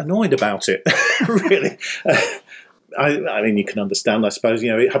annoyed about it. Really. I mean, you can understand, I suppose.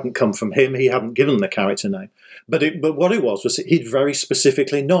 It hadn't come from him. He hadn't given the character name. But what it was he'd very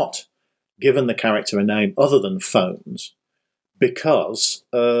specifically not given the character a name other than Phones because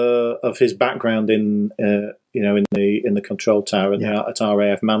of his background in the control tower at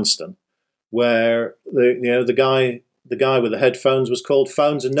RAF Manston, where the guy with the headphones was called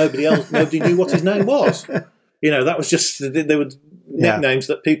Phones, and nobody knew what his name was. That was just there were nicknames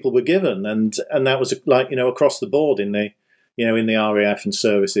that people were given, and that was across the board in the RAF and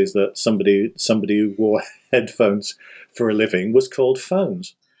services, that somebody who wore headphones for a living was called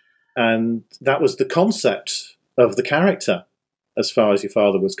Phones, and that was the concept of the character as far as your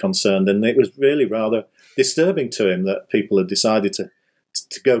father was concerned. And it was really rather disturbing to him that people had decided to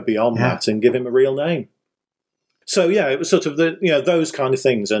go beyond that and give him a real name. So it was sort of those kind of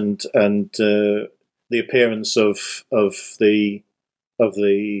things, and the appearance of the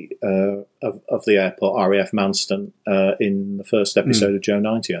airport, RAF Manston, in the first episode of Joe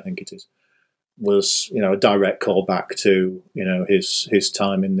 90, I think it is, was a direct callback to his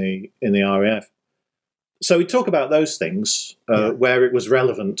time in the RAF. So we talk about those things where it was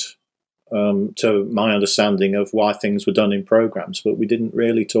relevant to my understanding of why things were done in programs, but we didn't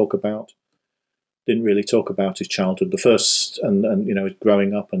really talk about his childhood, the first and his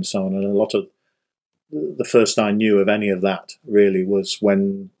growing up and so on, and a lot of. The first I knew of any of that really was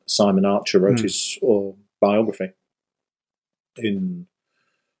when Simon Archer wrote his biography that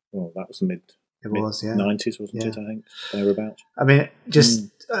was the mid-90s, wasn't it, I think, thereabouts. I mean,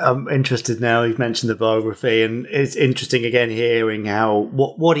 I'm interested now, you've mentioned the biography, and it's interesting again hearing how,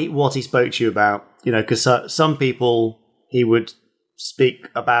 what he spoke to you about, because some people, he would speak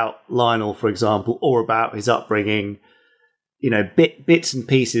about Lionel, for example, or about his upbringing, bits and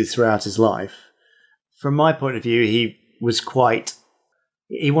pieces throughout his life. From my point of view, he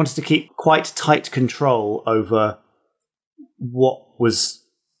wanted to keep quite tight control over what was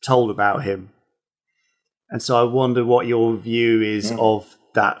told about him. And so I wonder what your view is of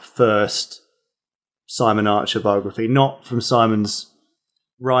that first Simon Archer biography, not from Simon's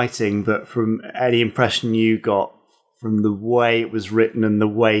writing, but from any impression you got from the way it was written and the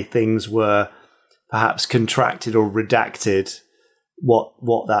way things were perhaps contracted or redacted, what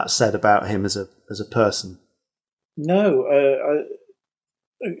that said about him as a person. No,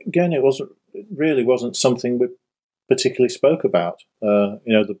 again, it really wasn't something we particularly spoke about. The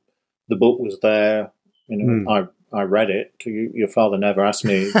book was there. I read it. Your father never asked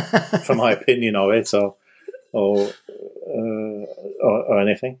me for my opinion of it or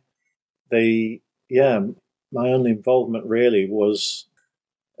anything. only involvement really was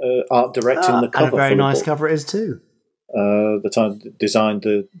art directing the cover. And a very nice cover it is too. That I designed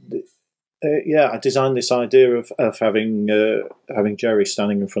I designed this idea of having Gerry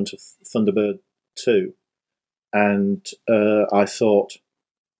standing in front of Thunderbird 2, and I thought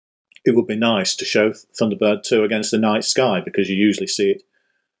it would be nice to show Thunderbird 2 against the night sky, because you usually see it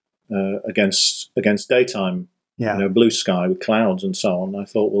against daytime, blue sky with clouds and so on. I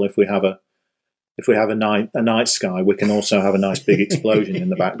thought, well, if we have a night sky, we can also have a nice big explosion in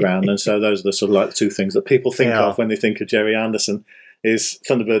the background. And so those are the sort of like the two things that people think of when they think of Gerry Anderson, is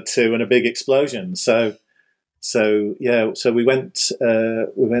Thunderbird 2 and a big explosion. So we went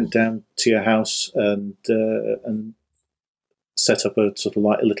down to your house and set up a sort of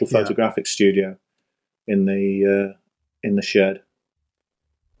like a little photographic studio in the shed,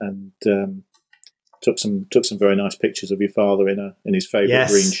 and took some very nice pictures of your father in his favourite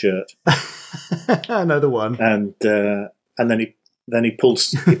green shirt. I know the one. And then he pulled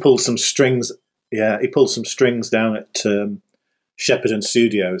some strings. Yeah, he pulled some strings down at Shepperton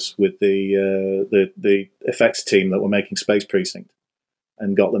Studios with the effects team that were making Space Precinct,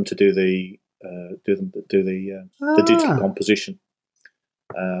 and got them to do the digital composition.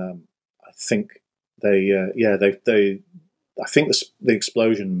 I think I think the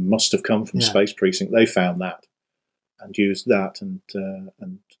explosion must have come from Space Precinct. They found that and used that, and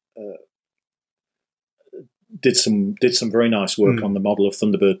did some very nice work on the model of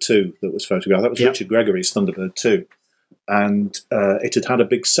Thunderbird 2 that was photographed. That was Richard Gregory's Thunderbird 2, and it had a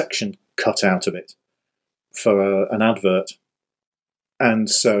big section cut out of it for an advert. And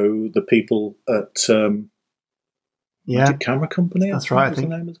so the people at Camera Company, that's right, I think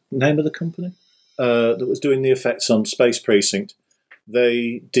the name of the company that was doing the effects on Space Precinct,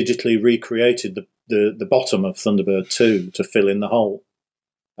 they digitally recreated the bottom of Thunderbird 2 to fill in the hole,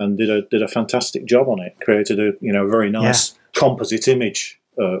 and did a fantastic job on it. Created a very nice composite image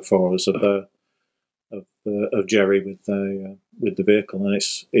for us of Gerry with the vehicle, and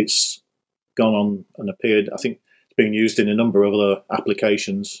it's gone on and appeared. I think it's being used in a number of other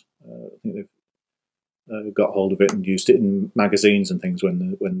applications. I think they've got hold of it and used it in magazines and things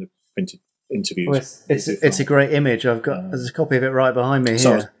when they printed interviews. Well, it's a great image. There's a copy of it right behind me here.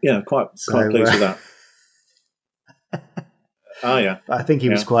 So, quite pleased with that. I think he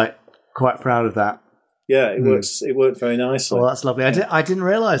was quite proud of that. Yeah, it works. It worked very nicely. Well, that's lovely. I didn't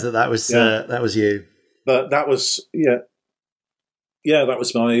realise that was you. But that was that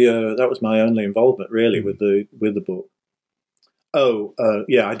was my only involvement really with the book.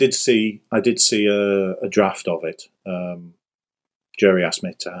 I did see a draft of it. Gerry asked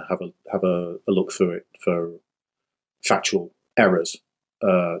me to have a look through it for factual errors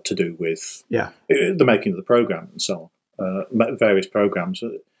to do with the making of the program and so on. Various programs.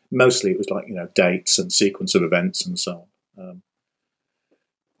 Mostly it was like dates and sequence of events and so on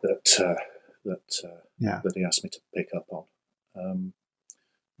that he asked me to pick up on.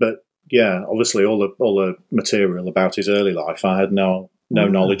 But obviously all the material about his early life, I had no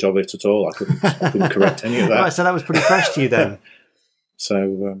knowledge of it at all. I couldn't correct any of that. Right, so that was pretty fresh to you then.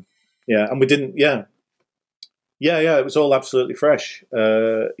 So and we didn't. It was all absolutely fresh.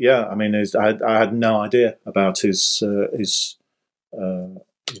 I mean, I had no idea about his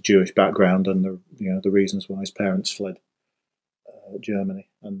Jewish background and the reasons why his parents fled Germany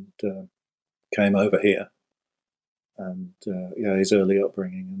and came over here, and his early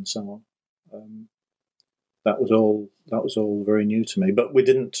upbringing and so on. That was all very new to me, but we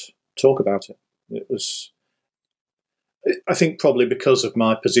didn't talk about it. It was, I think, probably because of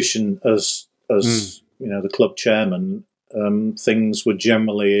my position as the club chairman. Things were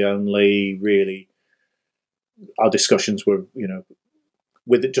generally only really, our discussions were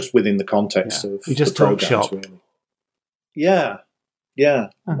just within the context of you just the talk shop. Really. Yeah.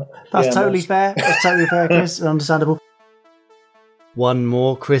 That's totally fair. That's totally fair, Chris. Understandable. One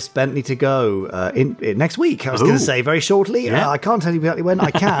more Chris Bentley to go in next week. I was going to say very shortly. I can't tell you exactly when.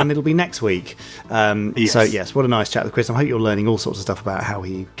 I can. It'll be next week. Yes. So yes, what a nice chat with Chris. I hope you're learning all sorts of stuff about how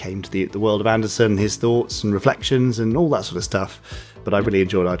he came to the world of Anderson, his thoughts and reflections and all that sort of stuff. But I really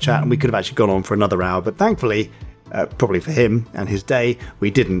enjoyed our chat, and we could have actually gone on for another hour, but thankfully, probably for him and his day,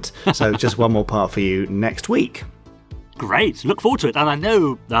 we didn't. So just one more part for you next week. Great, look forward to it. And I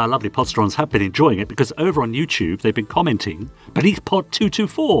know our lovely Podsterons have been enjoying it, because over on YouTube they've been commenting beneath Pod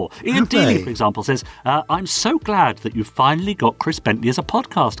 224. Ian Dealey, for example, says, I'm so glad that you finally got Chris Bentley as a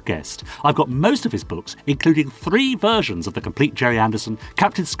podcast guest. I've got most of his books, including 3 versions of the complete Gerry Anderson,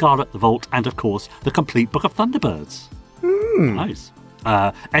 Captain Scarlet, The Vault, and of course the complete book of Thunderbirds. Nice.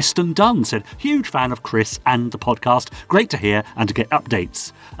 Eston Dunn said, huge fan of Chris and the podcast. Great to hear and to get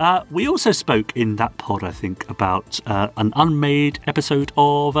updates. We also spoke in that pod, I think, about an unmade episode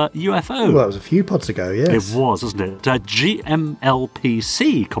of UFO. Well, that was a few pods ago, yes. It was, wasn't it?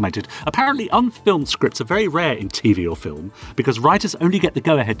 GMLPC commented, apparently unfilmed scripts are very rare in TV or film because writers only get the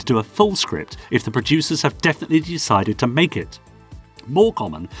go-ahead to do a full script if the producers have definitely decided to make it. More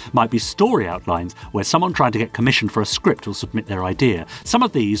common might be story outlines where someone trying to get commissioned for a script will submit their idea. Some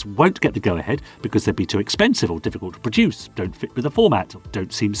of these won't get the go-ahead because they'd be too expensive or difficult to produce, don't fit with the format, or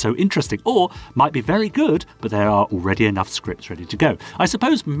don't seem so interesting, or might be very good, but there are already enough scripts ready to go. I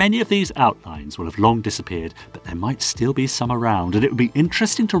suppose many of these outlines will have long disappeared, but there might still be some around, and it would be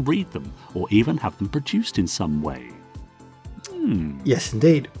interesting to read them, or even have them produced in some way. Yes,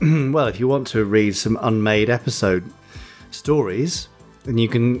 indeed. Well, if you want to read some unmade episode stories, then you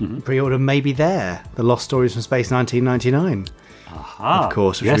can pre-order Maybe There, The Lost Stories from Space 1999. Of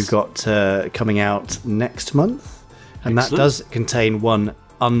course, which we've got coming out next month. And that does contain one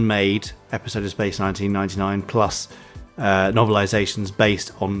unmade episode of Space 1999, plus novelizations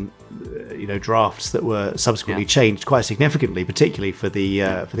based on drafts that were subsequently changed quite significantly, particularly for the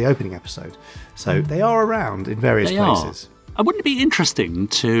opening episode. So they are around in various places. And wouldn't it be interesting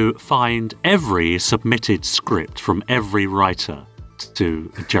to find every submitted script from every writer to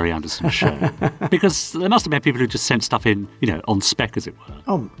a Gerry Anderson show? Because there must have been people who just sent stuff in, on spec, as it were.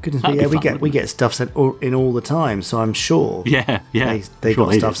 Oh goodness me! Yeah, we get stuff sent in all the time, so I'm sure. Yeah. They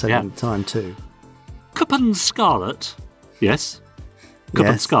got stuff sent in all the time too. Coupon Scarlet, yes.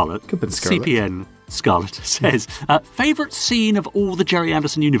 Coupon Scarlet. CPN Scarlet says, favourite scene of all the Gerry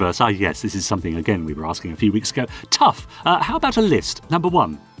Anderson universe? Yes, this is something, again, we were asking a few weeks ago. Tough. How about a list? Number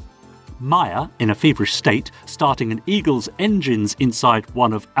 1, Maya, in a feverish state, starting an Eagle's engines inside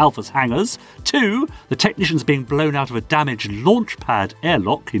one of Alpha's hangars. 2, the technicians being blown out of a damaged launch pad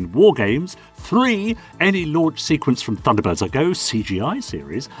airlock in War Games. 3, any launch sequence from Thunderbirds Audios CGI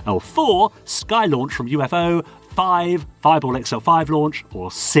series. 4, sky launch from UFO. 5, Fireball XL5 launch, or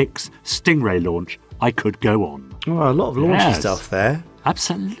 6, Stingray launch. I could go on. Oh, a lot of launchy stuff there.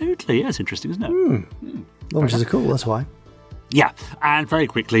 Absolutely, yes, interesting, isn't it? Launches are cool, that's why. Yeah, and very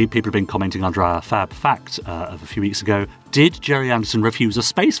quickly, people have been commenting under our Fab Fact of a few weeks ago. Did Gerry Anderson refuse a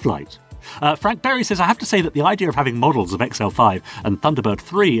space flight? Frank Berry says, I have to say that the idea of having models of XL5 and Thunderbird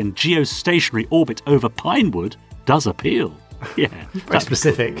 3 in geostationary orbit over Pinewood does appeal. Yeah, very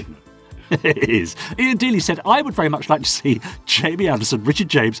specific. Cool. It is. Ian Dealey said, I would very much like to see Jamie Anderson, Richard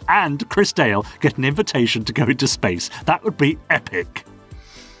James and Chris Dale get an invitation to go into space. That would be epic.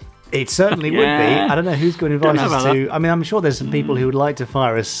 It certainly would be. I don't know who's going to invite us to. I mean, I'm sure there's some people who would like to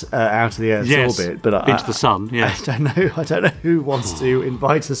fire us out of the Earth's orbit, but into the sun. Yeah, I don't know who wants to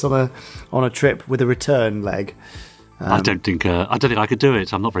invite us on a trip with a return leg. I don't think I could do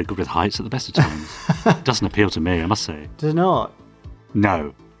it. I'm not very good with heights at the best of times. It doesn't appeal to me, I must say. Does it not?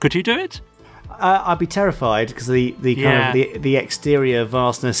 No. Could you do it? I'd be terrified because the kind of the exterior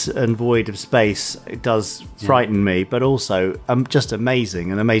vastness and void of space does frighten me, but also just an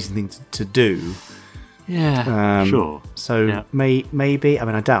amazing thing to do. Yeah, sure. So maybe. I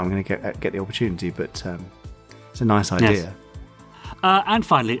mean, I doubt I'm going to get the opportunity, but it's a nice idea. Yes. And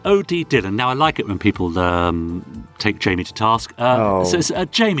finally, O.D. Dillon. Now, I like it when people take Jamie to task. Says,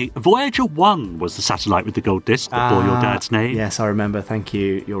 Jamie, Voyager 1 was the satellite with the gold disc that bore your dad's name. Yes, I remember. Thank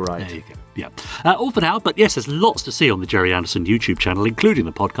you. You're right. There you go. Yeah. All for now, but yes, there's lots to see on the Gerry Anderson YouTube channel, including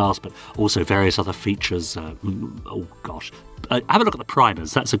the podcast, but also various other features. Have a look at the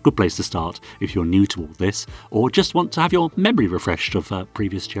primers. That's a good place to start if you're new to all this, or just want to have your memory refreshed of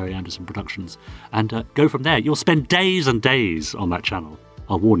previous Gerry Anderson productions, and go from there. You'll spend days and days on that channel.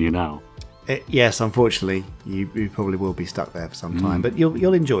 I'll warn you now. Yes, unfortunately, you probably will be stuck there for some time, but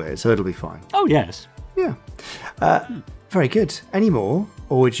you'll enjoy it, so it'll be fine. Oh, yes. Yeah. Very good. Any more?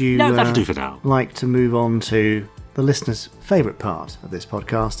 Or would you that'll do for now. Like to move on to the listener's favourite part of this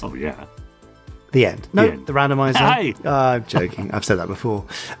podcast? Oh, yeah. The end. No, the randomiser. Hey! I'm joking. I've said that before.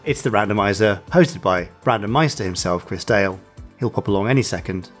 It's the randomiser, hosted by Randomiser himself, Chris Dale. He'll pop along any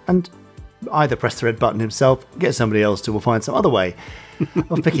second and either press the red button himself, get somebody else to, or find some other way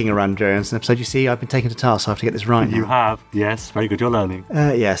of picking a random Gerry Anderson episode. You see, I've been taken to task, so I have to get this right now. You have. Yes. Very good. You're learning.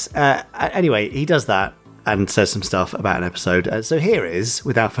 Yes. Anyway, he does that and says some stuff about an episode. So here is,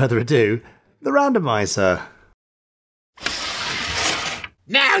 without further ado, the randomiser.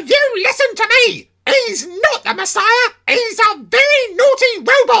 Now you listen to me! He's not the Messiah! He's a very naughty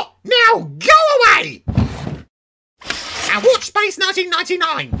robot! Now go away! And watch Space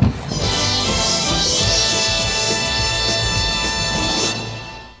 1999!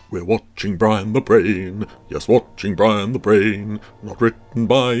 We're watching Brian the Brain. Yes, watching Brian the Brain. Not written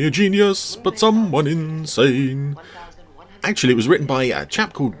by a genius, but someone insane. Actually, it was written by a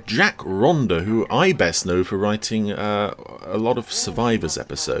chap called Jack Ronda, who I best know for writing a lot of Survivors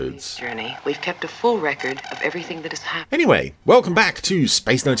episodes. Journey. We've kept a full record of everything that has happened. Anyway, welcome back to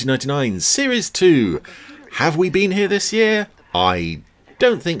Space 1999 Series 2. Have we been here this year? I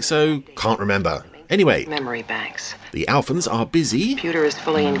don't think so. Can't remember. Anyway, Memory banks. The Alphans are busy Computer is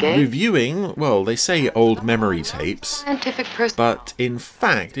fully engaged. reviewing, well, they say old memory tapes, Scientific person. but in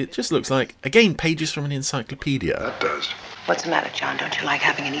fact it just looks like, again, pages from an encyclopedia. That does. What's the matter, John? Don't you like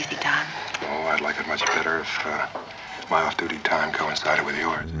having an easy time? Oh, I'd like it much better if my off-duty time coincided with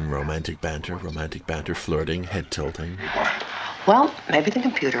yours. Romantic banter, flirting, head tilting. Well, maybe the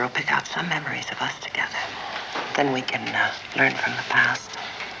computer will pick out some memories of us together. Then we can learn from the past.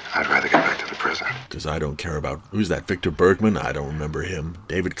 I'd rather get back to the present. Because I don't care about, who's that, Victor Bergman? I don't remember him.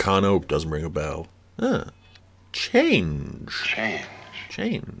 David Kano, doesn't ring a bell. Change.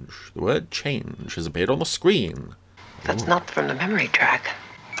 Change. The word change has appeared on the screen. That's not from the memory track.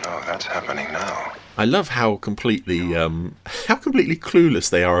 Oh, that's happening now. I love how completely clueless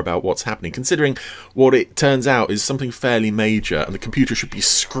they are about what's happening, considering what it turns out is something fairly major, and the computer should be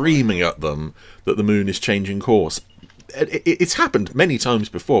screaming at them that the moon is changing course. It's happened many times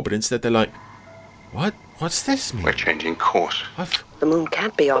before, but instead they're like, what? What's this mean? We're changing course. The moon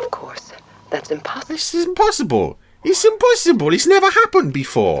can't be off course. That's impossible. This is impossible. It's impossible. It's never happened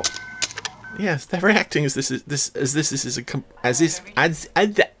before. Yes, they're reacting as if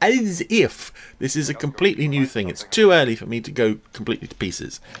this is a completely new thing. It's too early for me to go completely to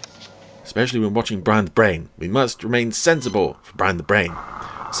pieces. Especially when watching Brian the Brain. We must remain sensible for Brian the Brain.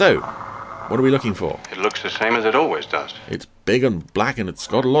 So, what are we looking for? It looks the same as it always does. It's big and black and it's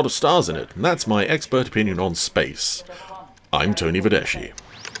got a lot of stars in it. And that's my expert opinion on space. I'm Tony Vadeshi.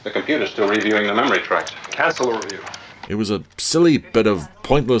 The computer's still reviewing the memory tracks. Cancel the review. It was a silly bit of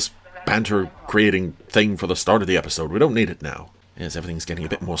pointless banter-creating thing for the start of the episode. We don't need it now. Yes, everything's getting a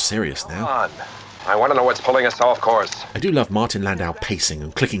bit more serious now. Come on. I want to know what's pulling us off course. I do love Martin Landau pacing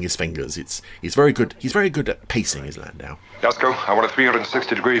and clicking his fingers. He's very good. He's very good at pacing, is Landau. Yasko, I want a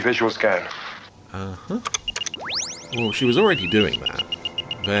 360-degree visual scan. Well, she was already doing that.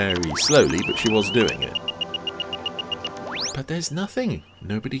 Very slowly, but she was doing it. But there's nothing.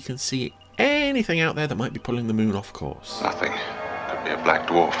 Nobody can see anything out there that might be pulling the moon off course. Nothing. Could be a black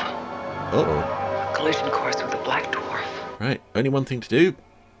dwarf. Uh-oh. Collision course with a black dwarf. Right, only one thing to do.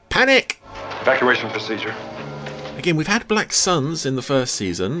 Panic! Evacuation procedure. Again, we've had black suns in the first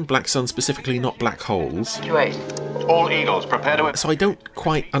season. Black suns specifically, not black holes. Wait. All Eagles, prepare to... So I don't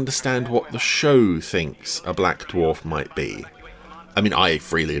quite understand what the show thinks a black dwarf might be. I mean, I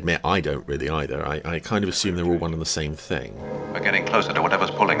freely admit I don't really either. I kind of assume they're all one and the same thing. We're getting closer to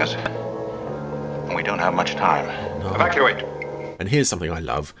whatever's pulling us. And we don't have much time. No. Evacuate. And here's something I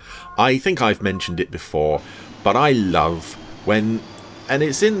love. I think I've mentioned it before, but I love when... And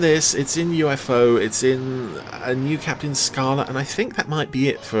it's in this, it's in UFO, it's in a new Captain Scarlet, and I think that might be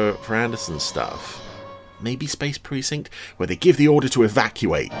it for Anderson's stuff. Maybe Space Precinct, where they give the order to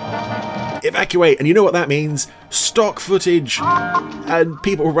evacuate. Evacuate, and you know what that means? Stock footage and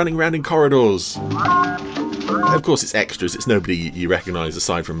people running around in corridors. Of course, it's extras. It's nobody you recognise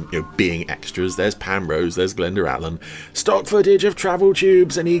aside from being extras. There's Pam Rose, there's Glenda Allen. Stock footage of travel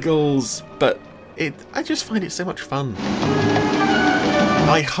tubes and eagles, but I just find it so much fun.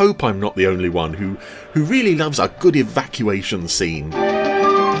 I hope I'm not the only one who really loves a good evacuation scene.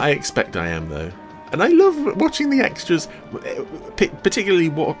 I expect I am, though. And I love watching the extras, particularly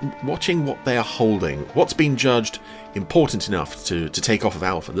watching what they are holding, what's been judged important enough to take off of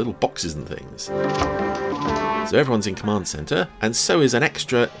Alpha, little boxes and things. So everyone's in Command Center, and so is an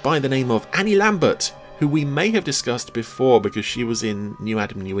extra by the name of Annie Lambert, who we may have discussed before because she was in New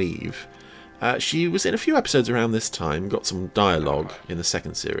Adam, New Eve. She was in a few episodes around this time, got some dialogue in the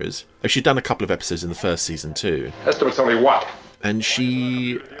second series. She'd done a couple of episodes in the first season too. Estimates only what? And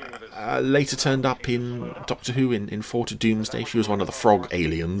she later turned up in Doctor Who in Fort of Doomsday. She was one of the frog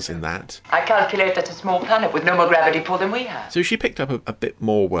aliens in that. I calculate that's a small planet with no more gravity pull than we have. So she picked up a bit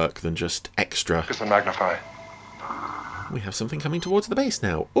more work than just extra. Focus and magnify. We have something coming towards the base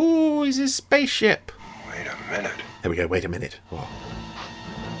now. Oh, is this spaceship? Wait a minute. There we go, wait a minute. Oh.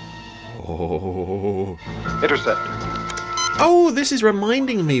 Intercept. Oh, this is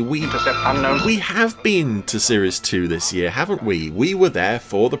reminding me, we Intercept unknown. We have been to Series 2 this year, haven't we? We were there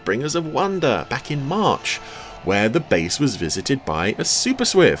for the Bringers of Wonder back in March, where the base was visited by a Super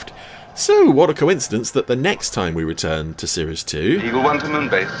Swift. So, what a coincidence that the next time we return to Series 2... Eagle 1 to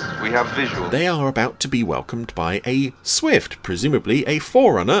Moonbase, we have visual. They are about to be welcomed by a Swift, presumably a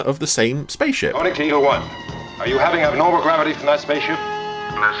forerunner of the same spaceship. Koenig to Eagle 1. Are you having abnormal gravity from that spaceship?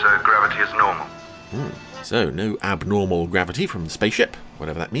 No, sir. Gravity is normal. So, no abnormal gravity from the spaceship,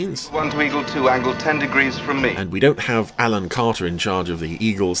 whatever that means. 1 to Eagle 2, angle 10 degrees from me. And we don't have Alan Carter in charge of the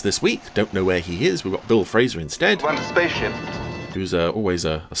Eagles this week. Don't know where he is. We've got Bill Fraser instead. 1 to spaceship. Who's always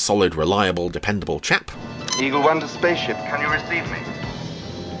a solid, reliable, dependable chap. Eagle 1 to spaceship. Can you receive me?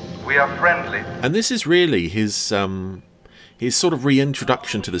 We are friendly. And this is really his sort of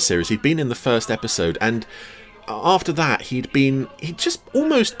reintroduction to the series. He'd been in the first episode, and after that he'd just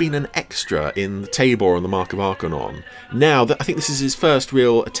almost been an extra in the Tabor and the Mark of Arcanon. Now, I think this is his first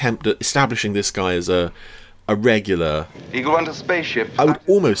real attempt at establishing this guy as a regular, Eagle 1 to spaceship. I would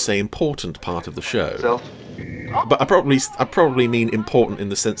almost say important part of the show. Self. But I probably mean important in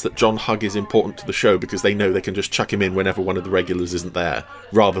the sense that John Hugg is important to the show because they know they can just chuck him in whenever one of the regulars isn't there,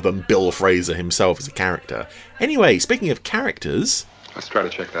 rather than Bill Fraser himself as a character. Anyway, speaking of characters... Let's try to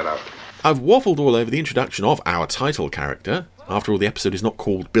check that out. I've waffled all over the introduction of our title character. After all, the episode is not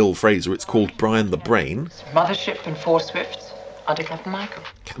called Bill Fraser, it's called Brian the Brain. Mothership and 4 Swifts under Captain Michael.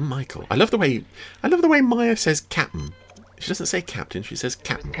 Captain Michael. I love the way Maya says Captain. She doesn't say Captain, she says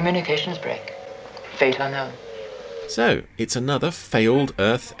Captain. Communications break. Fate unknown. So, it's another failed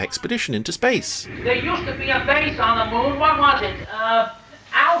Earth expedition into space. There used to be a base on the moon. What was it?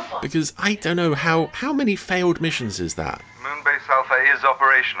 Alpha. Because I don't know how many failed missions is that? Moonbase Alpha is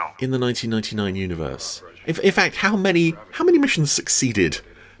operational. In the 1999 universe. In fact, how many missions succeeded?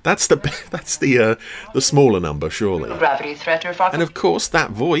 That's the smaller number, surely. Gravity threat or far. And of course,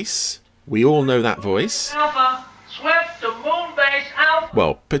 that voice. We all know that voice. Alpha. Swift to Moonbase Alpha.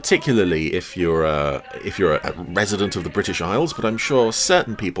 Well, particularly if you're a resident of the British Isles, but I'm sure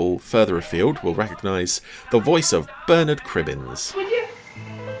certain people further afield will recognise the voice of Bernard Cribbins,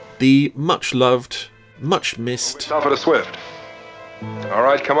 the much loved, much missed. Alpha to Swift. All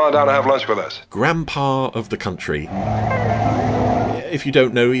right, come on down and have lunch with us. Grandpa of the country. If you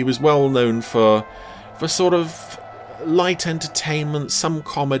don't know, he was well known for sort of light entertainment, some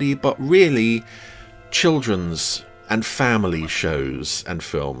comedy, but really children's and family shows and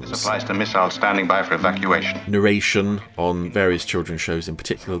films. Supplies to missiles standing by for evacuation. Narration on various children's shows, in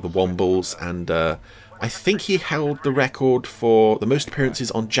particular the Wombles, and I think he held the record for the most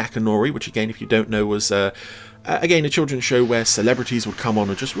appearances on Jack and Nori, which again, if you don't know, was again a children's show where celebrities would come on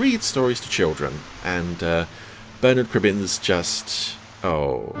and just read stories to children. And Bernard Cribbins just...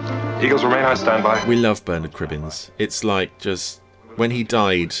 oh. Eagles remain on standby. We love Bernard Cribbins. It's like just... when he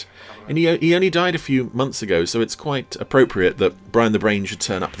died... and he only died a few months ago, so it's quite appropriate that Brian the Brain should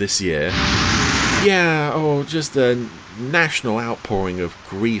turn up this year. Yeah, just a national outpouring of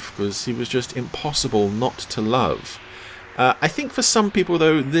grief, because he was just impossible not to love. I think for some people,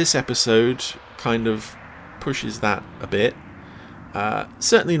 though, this episode kind of pushes that a bit.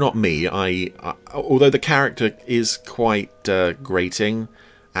 Certainly not me. Although the character is quite grating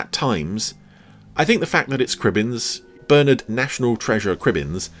at times, I think the fact that it's Cribbins, Bernard National Treasure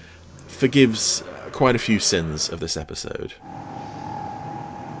Cribbins, forgives quite a few sins of this episode.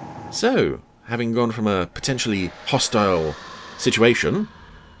 So, having gone from a potentially hostile situation,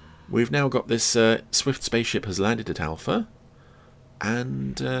 we've now got this Swift spaceship has landed at Alpha,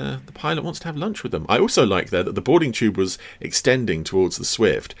 and the pilot wants to have lunch with them. I also like there that the boarding tube was extending towards the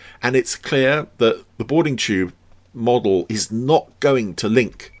Swift, and it's clear that the boarding tube model is not going to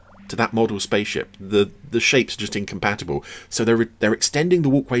link to that model spaceship. The shape's just incompatible, so they're extending the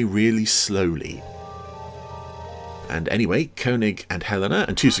walkway really slowly. And anyway, Koenig and Helena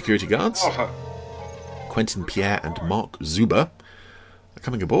and 2 security guards, Quentin Pierre and Mark Zuber, are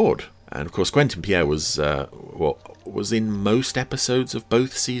coming aboard. And of course, Quentin Pierre was in most episodes of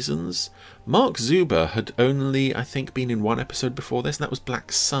both seasons. Mark Zuber had only, I think, been in one episode before this, and that was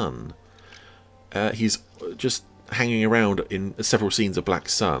Black Sun. He's just hanging around in several scenes of Black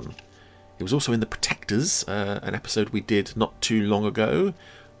Sun. He was also in The Protectors, an episode we did not too long ago,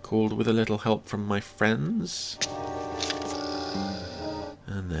 called With a Little Help from My Friends.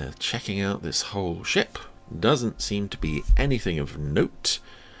 And they're checking out this whole ship. Doesn't seem to be anything of note.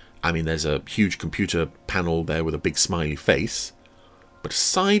 I mean, there's a huge computer panel there with a big smiley face. But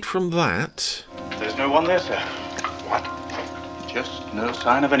aside from that... There's no one there, sir. What? Just no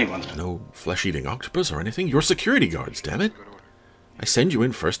sign of anyone. No flesh-eating octopus or anything? You're security guards, damn it. I send you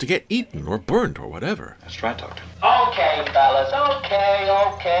in first to get eaten or burnt or whatever. That's right, Doctor. Okay, fellas.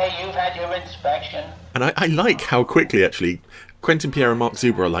 Okay. You've had your inspection. And I like how quickly, actually, Quentin Pierre and Mark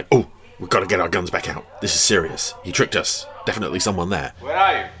Zuber are like, oh, we've got to get our guns back out. This is serious. He tricked us. Definitely someone there. Where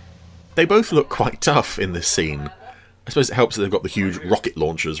are you? They both look quite tough in this scene. I suppose it helps that they've got the huge rocket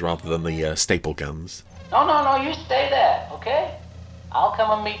launchers rather than the staple guns. No, you stay there, okay? I'll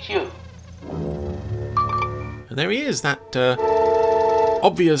come and meet you. And there he is, that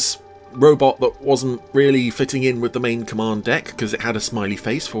obvious robot that wasn't really fitting in with the main command deck because it had a smiley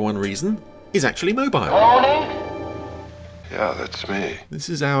face for one reason, is actually mobile. Koenig? Yeah, that's me. This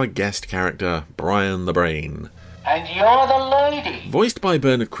is our guest character, Brian the Brain. And you're the lady. Voiced by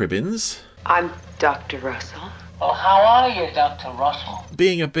Bernard Cribbins. I'm Dr. Russell. Well, how are you, Dr. Russell?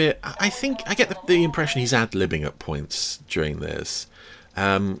 Being a bit... I think I get the impression he's ad-libbing at points during this.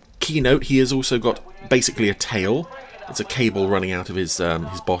 Keynote, he has also got basically a tail. It's a cable running out of his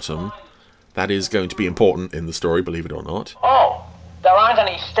bottom. That is going to be important in the story, believe it or not. Oh, there aren't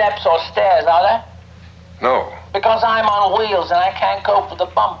any steps or stairs, are there? No. Because I'm on wheels and I can't cope with the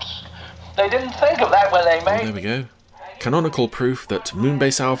bumps. They didn't think of that when they made... Oh, there we go. Canonical proof that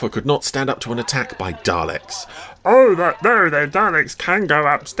Moonbase Alpha could not stand up to an attack by Daleks. Oh, the Daleks can go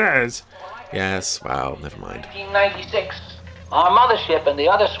upstairs. Yes, well, never mind. 1996. Our mothership and the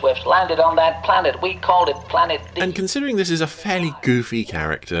other Swifts landed on that planet. We called it Planet D. And considering this is a fairly goofy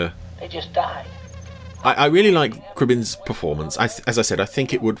character... They just died. I really like Cribbins' performance. As I said, I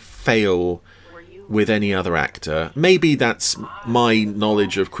think it would fail with any other actor. Maybe that's my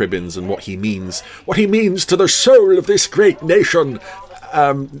knowledge of Cribbins and what he means to the soul of this great nation,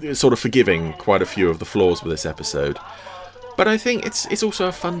 sort of forgiving quite a few of the flaws with this episode. But I think it's also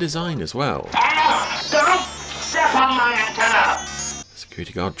a fun design as well. Don't step on my antenna!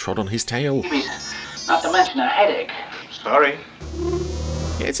 Security guard trod on his tail. Not to mention a headache. Sorry.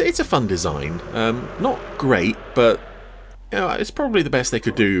 Yeah, it's a fun design. Not great, but you know, it's probably the best they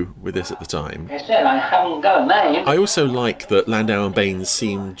could do with this at the time. I said I haven't got a name. I also like that Landau and Baines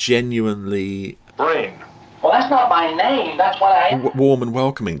seem genuinely... Brain. Well, that's not my name. That's what I... warm and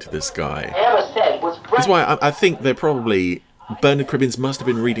welcoming to this guy. I ever said was Brain. That's why I think they're probably... Bernard Cribbins must have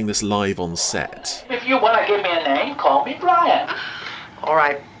been reading this live on set. If you want to give me a name, call me Brian. All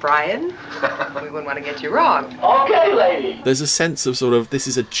right, Brian. We wouldn't want to get you wrong. Okay, lady. There's a sense of sort of, this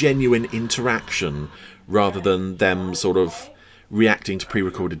is a genuine interaction rather than them sort of reacting to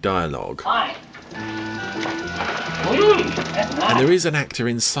pre-recorded dialogue. Fine. And there is an actor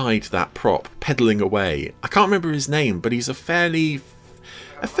inside that prop, peddling away. I can't remember his name, but he's a fairly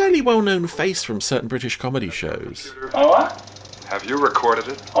well-known face from certain British comedy shows. Oh, what? Have you recorded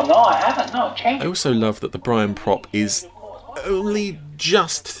it? Oh, no, I haven't. No, change I it. also love that the Brian prop is only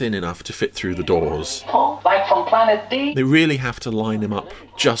just thin enough to fit through the doors. Oh, like from Planet D? They really have to line him up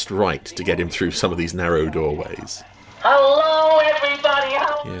just right to get him through some of these narrow doorways. Hello, everybody.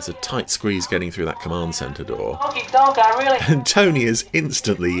 Yeah, there's a tight squeeze getting through that command center door. Donkey dog, I really... And Tony is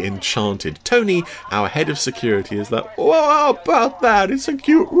instantly enchanted. Tony, our head of security, is like, "Whoa, how about that? It's a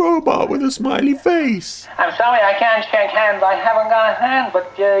cute robot with a smiley face." I'm sorry I can't shake hands. I haven't got a hand,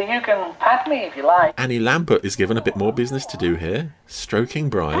 but you can pat me if you like. Annie Lambert is given a bit more business to do here, stroking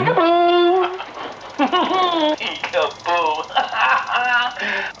Brian. Oh.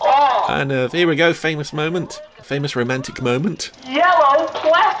 And here we go, famous moment. Famous romantic moment. Yellow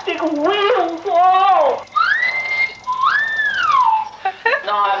plastic wheels! Oh!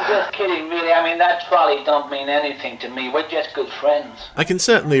 No, I'm just kidding, really. I mean, that trolley don't mean anything to me. We're just good friends. I can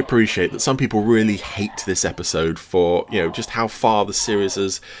certainly appreciate that some people really hate this episode for, you know, just how far the series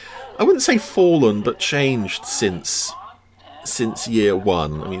has, I wouldn't say fallen, but changed since year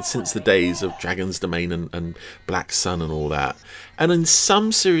one. I mean, since the days of Dragon's Domain and Black Sun and all that. And in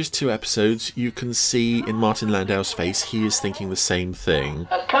some Series 2 episodes, you can see in Martin Landau's face he is thinking the same thing.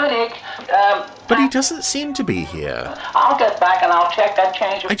 Koenig, but he doesn't seem to be here. I'll get back and I'll check that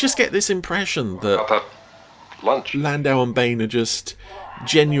change. I just get this impression that lunch. Landau and Bain are just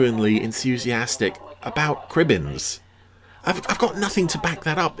genuinely enthusiastic about Cribbins. I've got nothing to back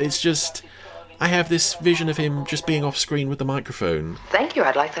that up. It's just... I have this vision of him just being off screen with the microphone. Thank you,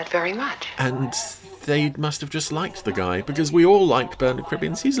 I'd like that very much. And they must have just liked the guy, because we all liked Bernard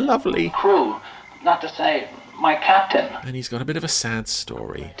Cribbins. He's lovely. Crew, not to say my captain. And he's got a bit of a sad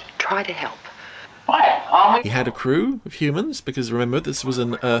story. Try to help. He had a crew of humans, because remember, this was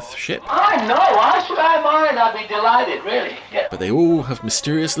an Earth ship. I know, why should I mind? I'd be delighted, really. Yeah. But they all have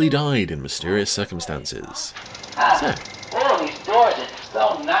mysteriously died in mysterious circumstances. So. All these doors are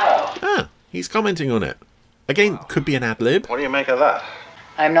so narrow. He's commenting on it. Again, could be an ad-lib. What do you make of that?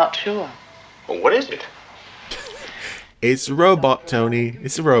 I'm not sure. Well, what is it? It's a robot, Tony.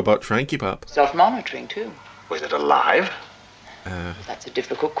 It's a robot. Try and keep up. Self-monitoring, too. Was it alive? That's a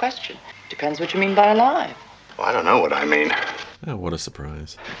difficult question. Depends what you mean by alive. Well, I don't know what I mean. Oh, what a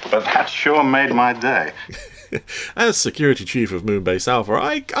surprise. But that sure made my day. As security chief of Moonbase Alpha,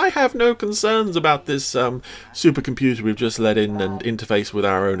 I have no concerns about this supercomputer we've just let in and interface with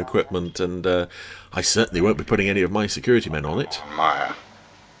our own equipment, and I certainly won't be putting any of my security men on it. Maya,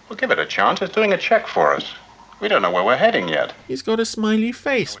 well, give it a chance. It's doing a check for us. We don't know where we're heading yet. He's got a smiley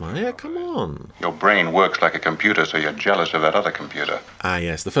face, Maya, come on. Your brain works like a computer, so you're jealous of that other computer. Ah,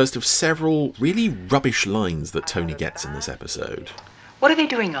 yes, the first of several really rubbish lines that Tony gets in this episode. What are they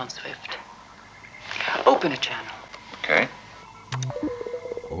doing on Swift? Open a channel. Okay.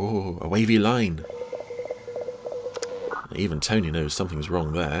 Oh, a wavy line. Even Tony knows something's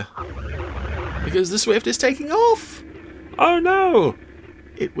wrong there. Because the Swift is taking off! Oh no!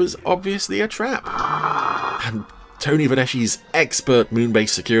 It was obviously a trap. And Tony Vadeshi's expert Moonbase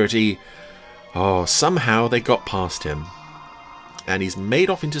security, somehow they got past him. And he's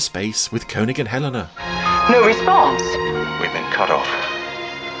made off into space with Koenig and Helena. No response. We've been cut off.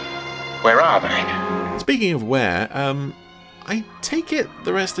 Where are they? Speaking of where, I take it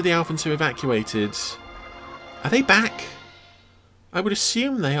the rest of the Alphans who evacuated, are they back? I would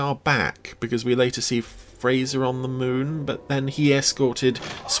assume they are back, because we later see Fraser on the moon, but then he escorted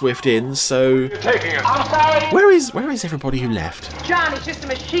Swift in, so... You're taking us. I'm sorry. Where is everybody who left? John, it's just a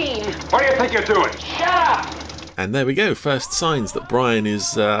machine. What do you think you're doing? Shut up! And there we go, first signs that Brian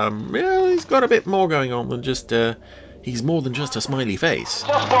is, he's got a bit more going on than just, he's more than just a smiley face.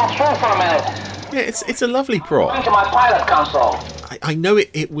 Just go through for a minute. Yeah, it's a lovely prop. Into my pilot console. I know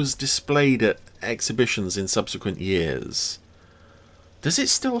it was displayed at exhibitions in subsequent years. Does it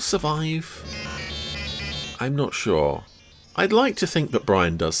still survive? I'm not sure. I'd like to think that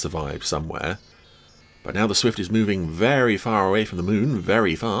Brian does survive somewhere. But now the Swift is moving very far away from the moon,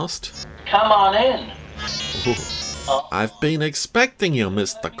 very fast. Come on in. Ooh. I've been expecting you,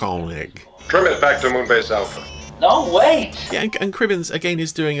 Mr. Koenig. Trim it back to Moonbase Alpha. No, wait. Yeah, and Cribbins, again,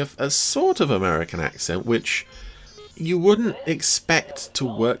 is doing a sort of American accent, which you wouldn't expect to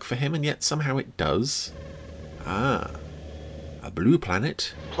work for him, and yet somehow it does. Ah. A blue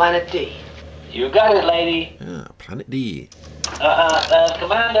planet. Planet D. You got it, lady. Ah, Planet D.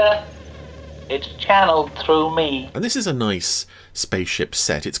 Commander, it's channeled through me. And this is a nice spaceship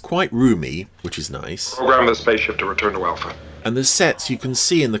set. It's quite roomy, which is nice. Program the spaceship to return to Alpha. And the sets you can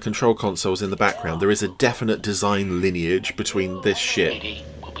see in the control consoles in the background. There is a definite design lineage between this ship.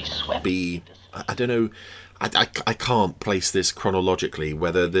 I don't know. I can't place this chronologically,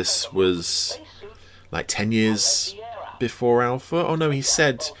 whether this was like 10 years before Alpha. Oh no,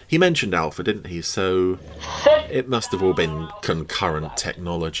 he mentioned Alpha, didn't he? So it must have all been concurrent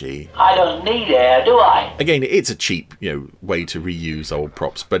technology. I don't need air, do I? Again, it's a cheap, way to reuse old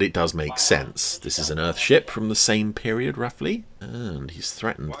props, but it does make sense. This is an Earth ship from the same period, roughly, and he's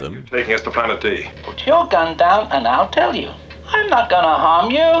threatened them. Taking us to Planet D. Put your gun down and I'll tell you. I'm not gonna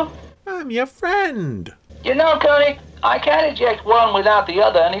harm you. I'm your friend. You know, Koenig, I can't eject one without the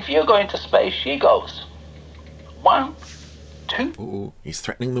other, and if you go into space, she goes. 1, 2. Ooh, he's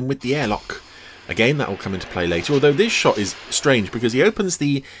threatening them with the airlock. Again, that will come into play later, although this shot is strange because he opens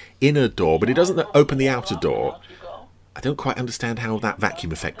the inner door, but he doesn't open the outer door. I don't quite understand how that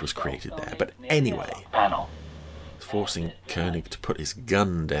vacuum effect was created there, but anyway. Forcing Koenig to put his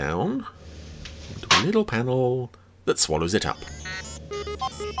gun down into a little panel that swallows it up.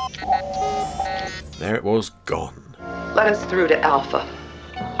 There it was, gone. Let us through to Alpha.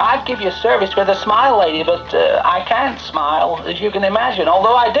 I'd give you service with a smile, lady, but I can't smile, as you can imagine,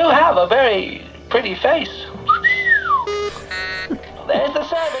 although I do have a very pretty face. There's the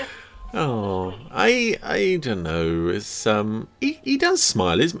service. Oh, I don't know. It's he does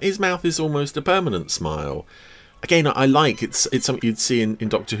smile. His mouth is almost a permanent smile. Again, I like it's something you'd see in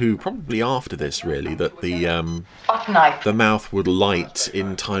Doctor Who, probably after this, really, that the mouth would light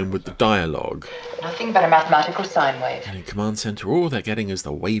in time with the dialogue. Nothing but a mathematical sine wave. And in Command Center, all they're getting is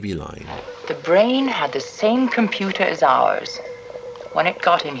the wavy line. The brain had the same computer as ours. When it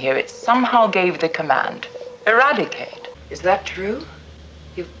got in here, it somehow gave the command, eradicate. Is that true?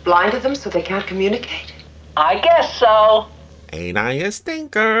 You've blinded them so they can't communicate? I guess so. Ain't I a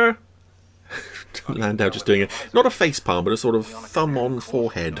stinker? Landau just doing not a face palm, but a sort of thumb on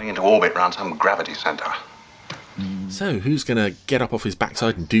forehead. Going into orbit round some gravity center. So, who's going to get up off his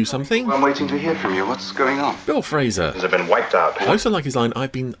backside and do something? Well, I'm waiting to hear from you. What's going on? Bill Fraser. Has it been wiped out? I also like his line,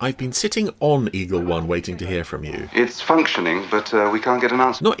 I've been sitting on Eagle 1 waiting to hear from you. It's functioning, but we can't get an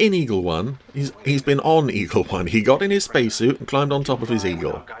answer. Not in Eagle 1. He's been on Eagle 1. He got in his spacesuit and climbed on top of his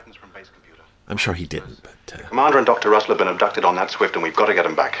Eagle. I'm sure he didn't, but... Commander and Dr. Russell have been abducted on that Swift, and we've got to get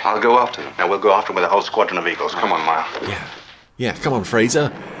them back. I'll go after them. Now, we'll go after them with a whole squadron of Eagles. Come on, Maya. Yeah, come on,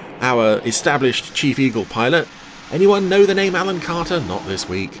 Fraser. our established Chief Eagle pilot. Anyone know the name Alan Carter? Not this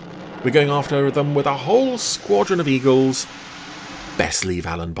week. We're going after them with a whole squadron of Eagles. Best leave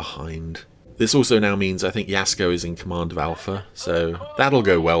Alan behind. This also now means I think Yasko is in command of Alpha, so that'll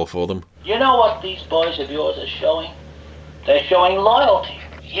go well for them. You know what these boys of yours are showing? They're showing loyalty.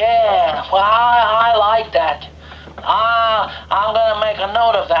 Yeah, well, I like that. I'm going to make a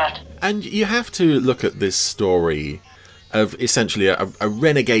note of that. And you have to look at this story of essentially a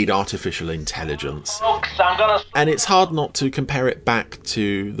renegade artificial intelligence. And it's hard not to compare it back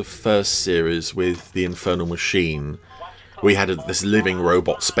to the first series with The Infernal Machine. We had this living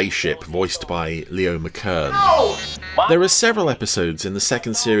robot spaceship voiced by Leo McKern. There are several episodes in the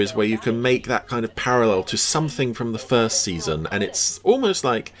second series where you can make that kind of parallel to something from the first season, and it's almost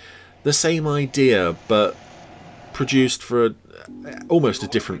like the same idea, but produced for almost a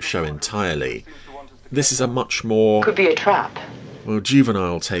different show entirely. This is a much more... Could be a trap. Well,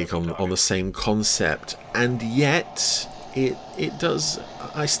 juvenile take on the same concept, and yet it does...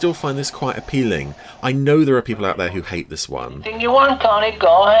 I still find this quite appealing. I know there are people out there who hate this one. Think you want, Koenig?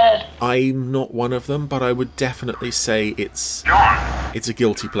 Go ahead. I'm not one of them, but I would definitely say it's a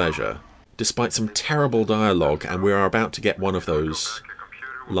guilty pleasure. Despite some terrible dialogue, and we are about to get one of those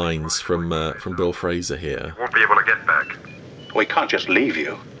lines from Bill Fraser here. Won't be able to get back. We can't just leave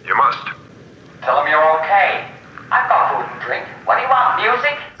you. You must. Tell them you're okay. I've got food and drink. What do you want,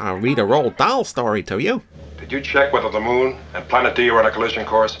 music? I'll read a Roald Dahl story to you. Did you check whether the moon and Planet D are on a collision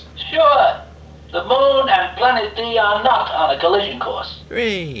course? Sure. The moon and Planet D are not on a collision course.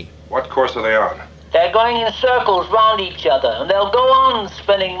 Hooray. What course are they on? They're going in circles round each other, and they'll go on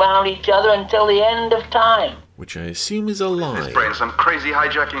spinning round each other until the end of time. Which I assume is a lie. This brain, some crazy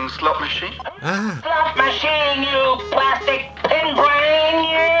hijacking slot machine? Slot machine, you plastic pin brain,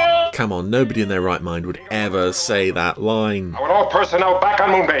 you! Come on, nobody in their right mind would ever say that line. I want all personnel back on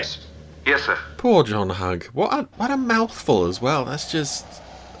Moonbase. Yes, sir. Poor John Hug. What a mouthful as well. That's just...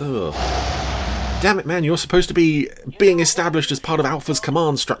 ugh. Damn it, man, you're supposed to be being established as part of Alpha's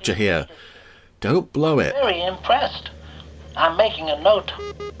command structure here. Don't blow it. Very impressed. I'm making a note.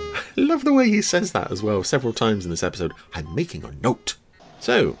 I love the way he says that as well, several times in this episode. I'm making a note.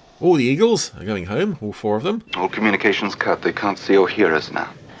 So, all the Eagles are going home, all four of them. All communications cut. They can't see or hear us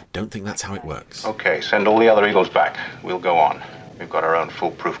now. Don't think that's how it works. Okay, send all the other Eagles back. We'll go on. We've got our own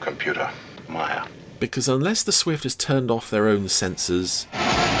foolproof computer. Maya. Because unless the Swift has turned off their own sensors,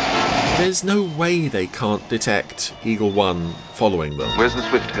 there's no way they can't detect Eagle 1 following them. Where's the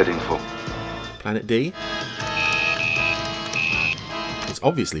Swift heading for? Planet D? It's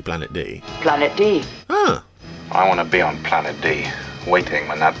obviously Planet D. Planet D. Ah. I want to be on Planet D, waiting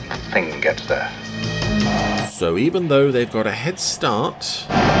when that thing gets there. So even though they've got a head start,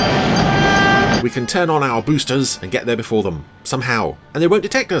 we can turn on our boosters and get there before them, somehow. And they won't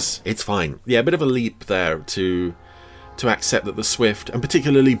detect us. It's fine. Yeah, a bit of a leap there to accept that the Swift, and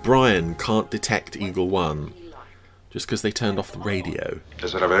particularly Brian, can't detect Eagle 1 just because they turned off the radio.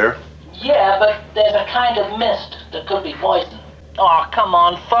 Does it have air? Yeah, but there's a kind of mist that could be poison. Oh, come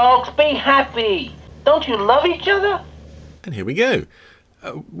on, folks, be happy. Don't you love each other? And here we go.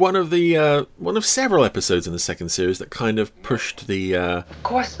 One of several episodes in the second series that kind of pushed the Of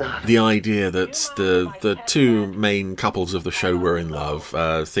course not. the idea that the two main couples of the show were in love.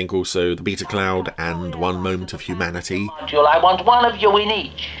 Think also the Beta Cloud and One Moment of Humanity. Jules, I want one of you in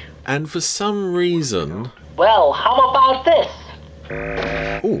each. And for some reason... Well, how about this?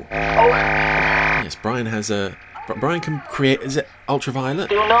 Ooh. Yes, Brian has a... Brian can create... Is it ultraviolet?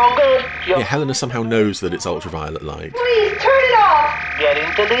 Do no good. Yeah, Helena somehow knows that it's ultraviolet-like. Please, turn it off! Get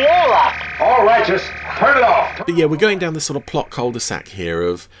into the airlock. All right, just turn it off. But yeah, we're going down this sort of plot cul-de-sac here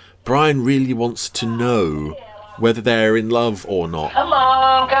of Brian really wants to know whether they're in love or not. Come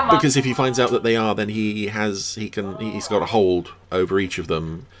on, come on. Because if he finds out that they are, then he's got a hold over each of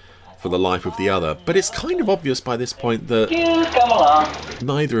them for the life of the other. But it's kind of obvious by this point that come along.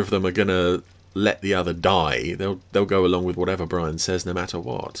 Neither of them are gonna let the other die. They'll go along with whatever Brian says, no matter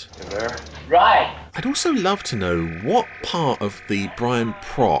what. You there? Right. I'd also love to know what part of the Brian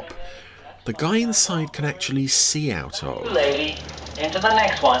prop the guy inside can actually see out of. Lady, into the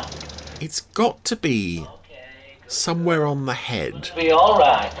next one. It's got to be somewhere on the head. Be all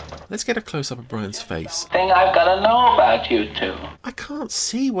right. Let's get a close-up of Brian's face. Thing I've got to know about you two. I can't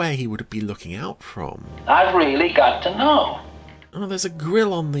see where he would be looking out from. I've really got to know. Oh, there's a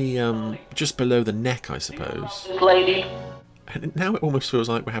grill on the, just below the neck, I suppose. This lady, And now it almost feels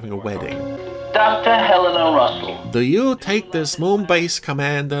like we're having a wedding. Dr. Helena Russell. Do you take this Moonbase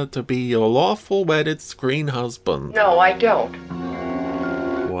commander to be your lawful wedded screen husband? No, I don't.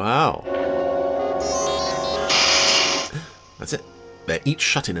 Wow. That's it. They're each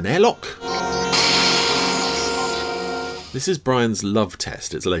shut in an airlock. This is Brian's love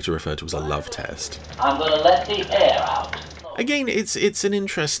test. It's later referred to as a love test. I'm going to let the air out. Again, it's an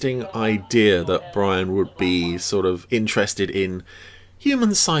interesting idea that Brian would be sort of interested in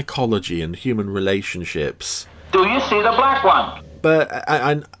human psychology and human relationships. Do you see the black one? But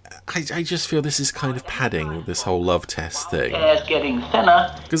I just feel this is kind of padding, this whole love test thing. Air's getting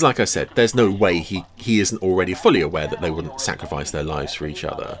thinner. Because like I said, there's no way he isn't already fully aware that they wouldn't sacrifice their lives for each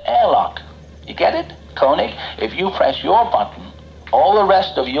other. Airlock. You get it? Koenig, if you press your button, all the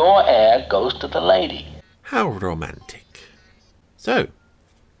rest of your air goes to the lady. How romantic. So,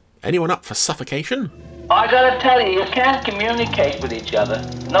 anyone up for suffocation? I gotta tell you, you can't communicate with each other.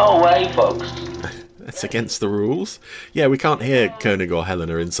 No way, folks. That's against the rules. Yeah, we can't hear Koenig or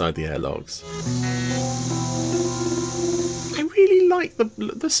Helena inside the airlocks. I really like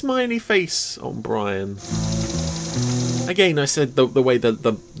the smiley face on Brian. Again, I said the way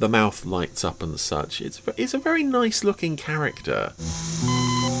the mouth lights up and such. It's a very nice looking character.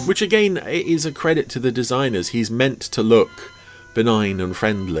 Which again is a credit to the designers. He's meant to look benign and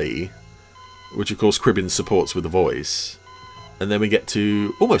friendly, which of course Cribbins supports with the voice. And then we get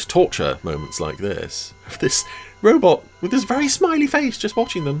to almost torture moments like this. This robot with this very smiley face just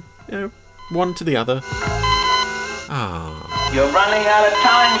watching them, you know, one to the other. Ah. You're running out of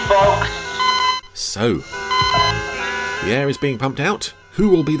time, folks. So, the air is being pumped out. Who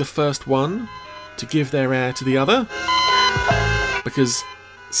will be the first one to give their air to the other? Because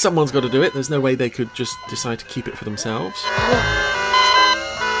someone's got to do it. There's no way they could just decide to keep it for themselves.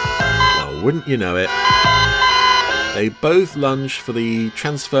 Well, wouldn't you know it? They both lunge for the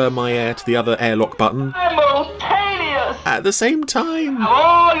transfer my air to the other airlock button. Simultaneous! At the same time. Have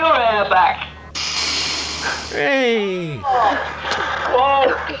all your air back. Hey!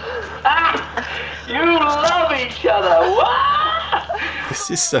 Whoa! Ah! You love each other. What?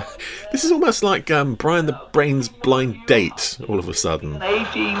 This is almost like Brian the Brain's blind date. All of a sudden.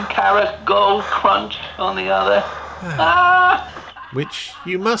 18-carat gold crunch on the other. Which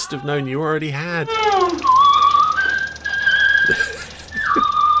you must have known you already had.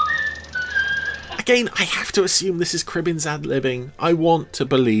 Again, I have to assume this is Cribbins ad-libbing. I want to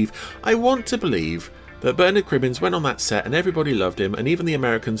believe that Bernard Cribbins went on that set and everybody loved him, and even the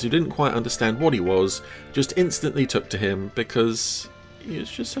Americans who didn't quite understand what he was just instantly took to him because he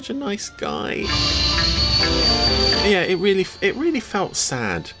was just such a nice guy. Yeah, it really felt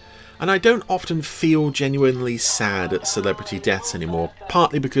sad. And I don't often feel genuinely sad at celebrity deaths anymore,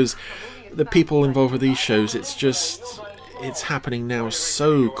 partly because the people involved with these shows, it's happening now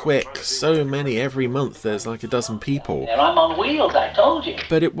so quick, so many every month. There's like a dozen people. And I'm on wheels, I told you.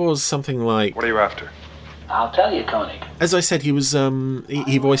 But it was something like... What are you after? I'll tell you, Koenig. As I said, he was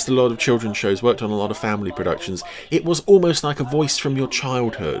he voiced a lot of children's shows, worked on a lot of family productions. It was almost like a voice from your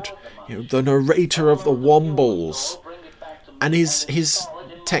childhood. You know, the narrator of the Wombles. And his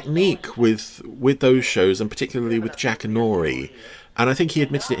technique with those shows, and particularly with Jack and Nori, and I think he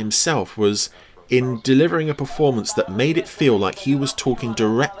admitted it himself, was in delivering a performance that made it feel like he was talking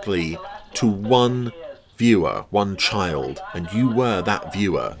directly to one viewer, one child, and you were that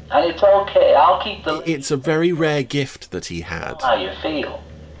viewer. And it's okay, I'll keep the... It's a very rare gift that he had. How you feel.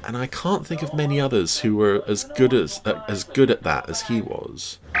 And I can't think of many others who were as good at that as he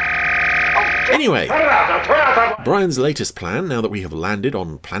was. Anyway, Brian's latest plan, now that we have landed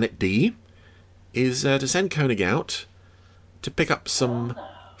on Planet D, is to send Koenig out to pick up some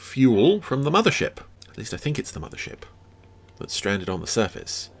fuel from the mothership. At least I think it's the mothership that's stranded on the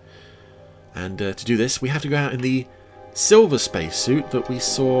surface. And to do this, we have to go out in the silver spacesuit that we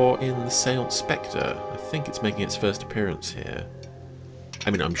saw in the Seance Spectre. I think it's making its first appearance here.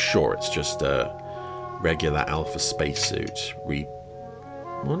 I mean, I'm sure it's just a regular Alpha spacesuit.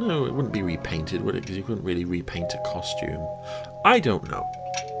 Well, no, it wouldn't be repainted, would it? Because you couldn't really repaint a costume. I don't know.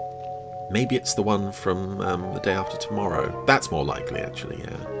 Maybe it's the one from The Day After Tomorrow. That's more likely, actually,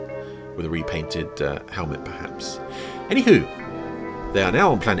 yeah. With a repainted helmet, perhaps. Anywho, they are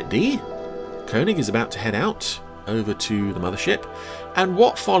now on Planet D. Koenig is about to head out over to the mothership. And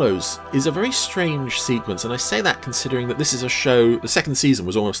what follows is a very strange sequence. And I say that considering that this is a show... The second season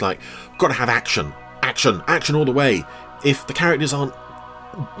was almost like, got to have action. Action. Action all the way. If the characters aren't,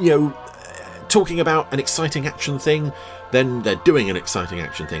 you know, talking about an exciting action thing, then they're doing an exciting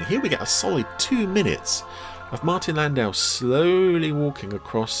action thing. Here we get a solid 2 minutes of Martin Landau slowly walking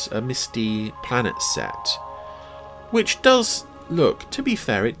across a misty planet set, which does look, to be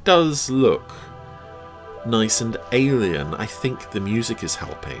fair, it does look nice and alien. I think the music is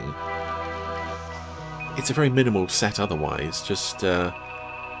helping. It's a very minimal set otherwise, just, you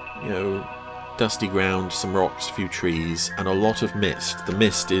know, dusty ground, some rocks, a few trees, and a lot of mist. The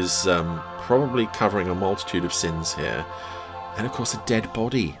mist is probably covering a multitude of sins here. And of course a dead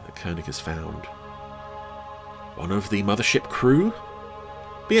body that Koenig has found. One of the mothership crew?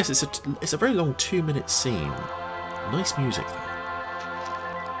 But yes, it's a very long 2-minute scene. Nice music though.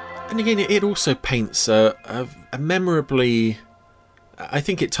 And again, it also paints a memorably... I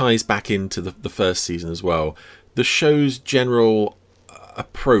think it ties back into the first season as well. The show's general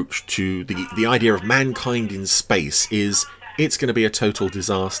approach to the idea of mankind in space is it's going to be a total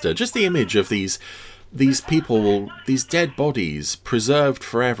disaster. Just the image of these people, these dead bodies, preserved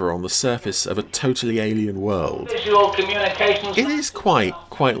forever on the surface of a totally alien world. It is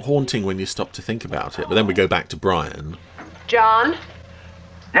quite haunting when you stop to think about it. But then we go back to Brian. John?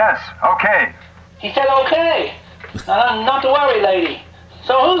 Yes, okay. He said okay. Not to worry, lady.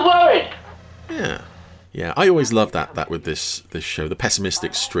 So who's worried? Yeah. I always love that with this show, the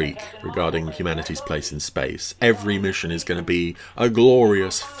pessimistic streak regarding humanity's place in space. Every mission is going to be a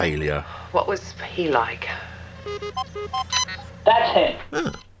glorious failure. What was he like? That's him.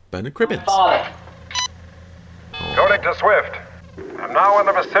 Bernard Cribbins. Father. Koenig to Swift. I'm now in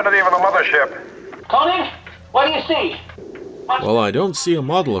the vicinity of the mothership. Koenig, what do you see? Well, I don't see a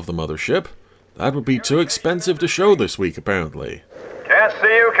model of the mothership. That would be too expensive to show this week, apparently. Can't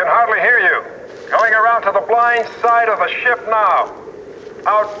see you, can hardly hear you. Going around to the blind side of the ship now.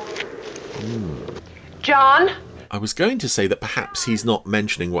 Out. John? I was going to say that perhaps he's not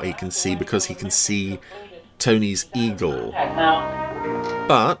mentioning what he can see because he can see Tony's eagle.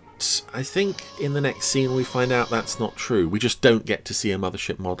 But I think in the next scene we find out that's not true. We just don't get to see a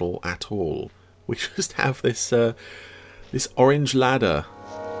mothership model at all. We just have this this orange ladder.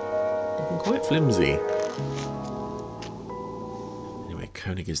 Looking quite flimsy. Anyway,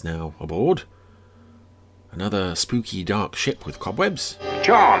 Koenig is now aboard. Another spooky dark ship with cobwebs.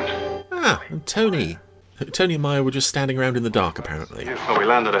 John! And Tony. Tony and Maya were just standing around in the dark, apparently. Well, we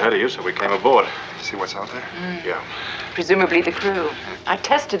landed ahead of you, so we came aboard. See what's out there? Yeah. Presumably the crew. I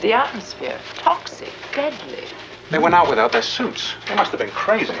tested the atmosphere. Toxic, deadly. They went out without their suits. They must have been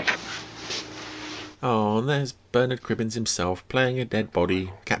crazy. Oh, and there's Bernard Cribbins himself playing a dead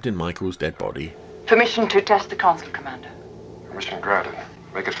body, Captain Michael's dead body. Permission to test the console, Commander. Permission granted.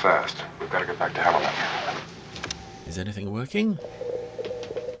 Make it fast. We've got to get back to Helena. Is anything working?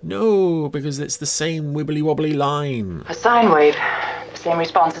 No, because it's the same wibbly-wobbly line. A sine wave. The same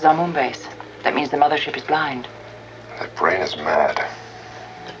response as our moon base. That means the mothership is blind. That brain is mad.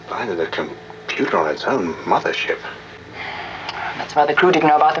 Blinded a computer on its own mothership. That's why the crew didn't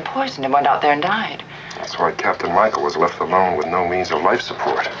know about the poison and went out there and died. That's why Captain Michael was left alone with no means of life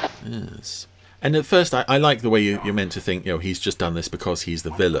support. Yes. And at first, I like the way you're meant to think, he's just done this because he's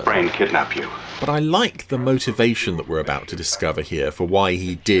the villain. Brain kidnap you. But I like the motivation that we're about to discover here for why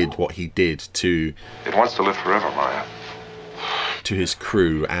he did what he did to... It wants to live forever, Maya. To his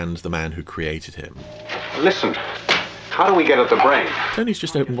crew and the man who created him. Listen, how do we get at the brain? Tony's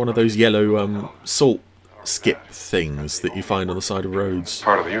just opened one of those yellow salt skip things that you find on the side of roads.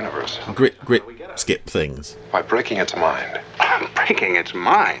 Part of the universe. Grit skip things. By breaking its mind. Breaking its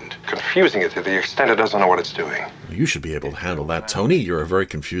mind? Confusing it to the extent it doesn't know what it's doing. You should be able to handle that, Tony. You're a very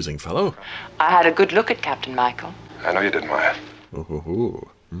confusing fellow. I had a good look at Captain Michael. I know you did, Maya.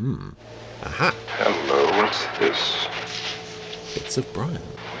 Aha. Hello, what's this? Bits of Brian.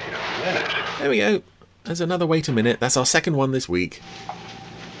 Wait a minute. There we go. There's another wait a minute. That's our second one this week.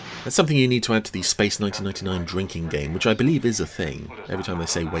 That's something you need to add to the Space 1999 drinking game, which I believe is a thing, every time they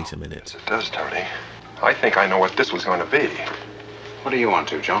say wait a minute. It does, Tony. I think I know what this was going to be. What are you on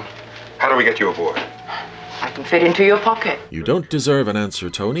to, John? How do we get you aboard? I can fit into your pocket. You don't deserve an answer,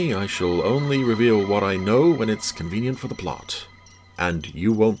 Tony. I shall only reveal what I know when it's convenient for the plot. And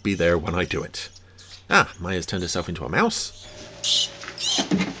you won't be there when I do it. Maya's turned herself into a mouse.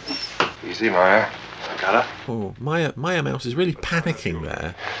 Easy, Maya. I got her. Oh, Maya Mouse is really panicking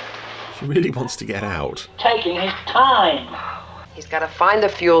there. She really wants to get out. Taking his time. He's got to find the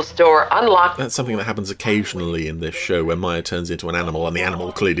fuel store, unlock... That's something that happens occasionally in this show when Maya turns into an animal and the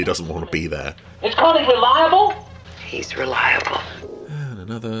animal clearly doesn't want to be there. Is Koenig reliable? He's reliable. And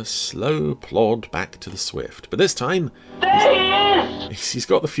another slow plod back to the Swift. But this time... There he is! He's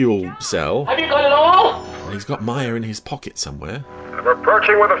got the fuel cell. Have you got it all? And he's got Maya in his pocket somewhere. I'm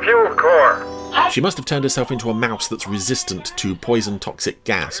approaching with a fuel core. She must have turned herself into a mouse that's resistant to poison toxic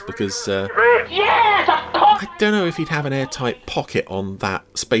gas because... Yes, of course! I don't know if he'd have an airtight pocket on that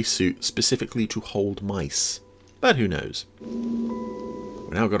spacesuit specifically to hold mice. But who knows.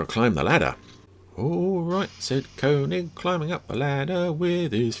 We've now got to climb the ladder. All right, said Koenig, climbing up the ladder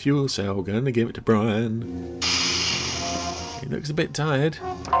with his fuel cell. Gonna give it to Brian. He looks a bit tired.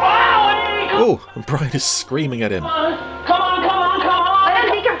 Wowie! Oh, and Brian is screaming at him. Come on. Let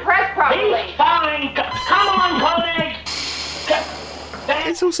him decompress properly. He's fine. Come on, Koenig.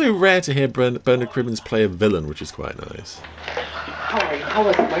 It's also rare to hear Bernard Cribbins play a villain, which is quite nice. How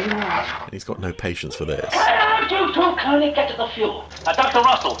was it? Were you all right? And he's got no patience for this. You two, Koenig, get to the fuel. Dr.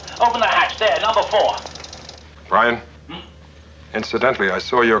 Russell, open the hatch there, number 4. Brian? Incidentally, I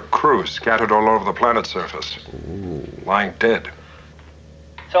saw your crew scattered all over the planet's surface. Ooh. Lying dead.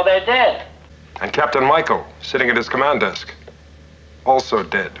 So they're dead? And Captain Michael, sitting at his command desk. Also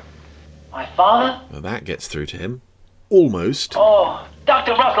dead. My father? Well, that gets through to him. Almost. Oh,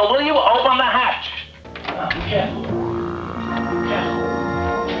 Dr. Russell, will you open the hatch? Be careful.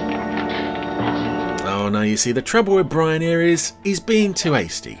 Oh, now you see, the trouble with Brian here is he's being too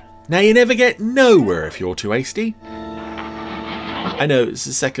hasty. Now, you never get nowhere if you're too hasty. I know, it's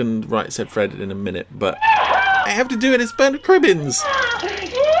the second Right Said Fred in a minute, but I have to do it as Bernard Cribbins. I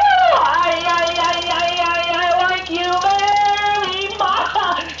like you very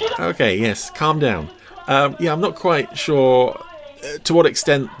much. Okay, yes, calm down. Yeah, I'm not quite sure to what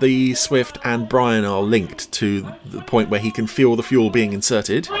extent the Swift and Brian are linked to the point where he can feel the fuel being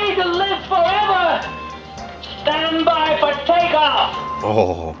inserted. Free to live forever. Stand by for takeoff.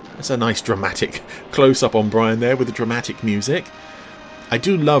 Oh, that's a nice dramatic close-up on Brian there with the dramatic music. I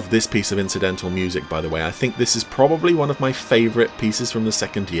do love this piece of incidental music, by the way. I think this is probably one of my favourite pieces from the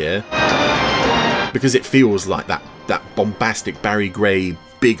second year, because it feels like that bombastic Barry Gray,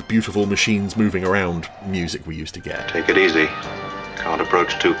 big, beautiful machines moving around music we used to get. Take it easy. Can't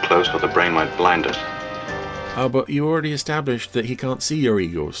approach too close or the brain might blind us. Oh, but you already established that he can't see your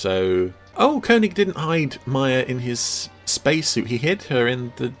eagle, so... Oh, Koenig didn't hide Maya in his spacesuit. He hid her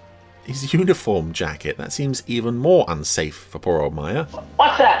in his uniform jacket. That seems even more unsafe for poor old Maya.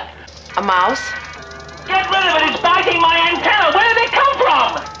 What's that? A mouse? Get rid of it. It's biting my antenna. Where did they come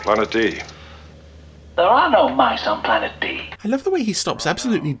from? Planet D. There are no mice on Planet D. I love the way he stops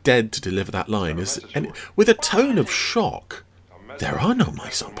absolutely dead to deliver that line, and with a tone of shock. There are no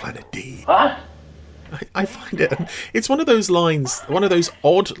mice on Planet D. What? I find it... It's one of those lines, one of those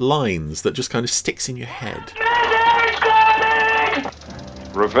odd lines that just kind of sticks in your head.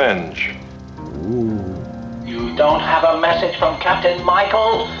 Revenge. Ooh. You don't have a message from Captain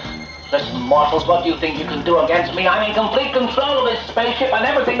Michael? Listen, mortals, what do you think you can do against me? I'm in complete control of this spaceship and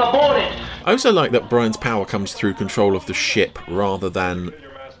everything aboard it. I also like that Brian's power comes through control of the ship rather than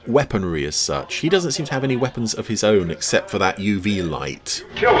weaponry as such. He doesn't seem to have any weapons of his own except for that UV light.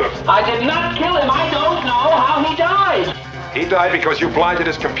 Killed him. I did not kill him. I don't know how he died. He died because you blinded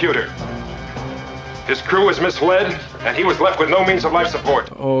his computer. His crew was misled, and he was left with no means of life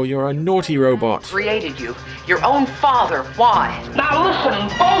support. Oh, you're a naughty robot. Created you. Your own father. Why? Now listen,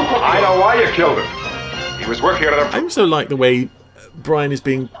 both of you. I know why you killed him. He was working on I also like the way Brian is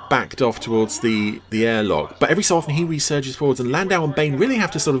being backed off towards the airlock, but every so often he resurges forwards, and Landau and Bain really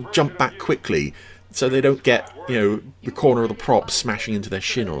have to sort of jump back quickly so they don't get, you know, the corner of the prop smashing into their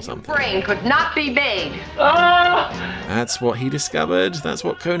shin or something. Brain could not be made. That's what he discovered. That's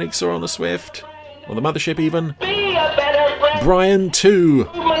what Koenig saw on the Swift. Or the mothership, even. Be a better friend. Brian 2.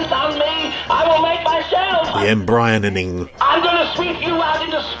 Movements on me. I will make myself. The embryoning. I'm going to sweep you out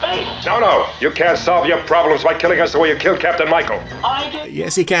into space. No. You can't solve your problems by killing us the way you killed Captain Michael. I did.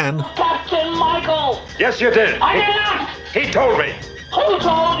 Yes, he can. Captain Michael. Yes, you did. I did not. He told me. Who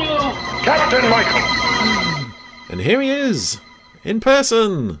told you? Captain Michael. And here he is. In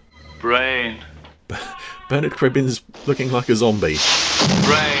person. Brain. Bernard Cribbins looking like a zombie.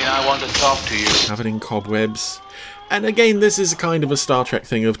 Brain, I want to talk to you. Covered in cobwebs. And again, this is a kind of a Star Trek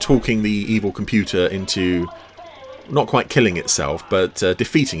thing of talking the evil computer into not quite killing itself, but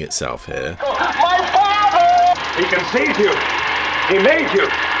defeating itself here. My father! He conceived you. He made you.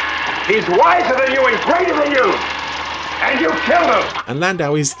 He's wiser than you and greater than you. And you killed him. And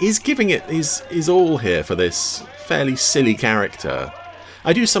Landau is giving it his all here for this fairly silly character.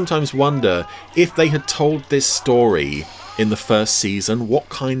 I do sometimes wonder if they had told this story in the first season, what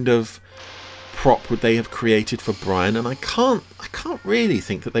kind of prop would they have created for Brian? And I can't really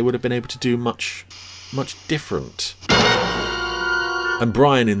think that they would have been able to do much different. And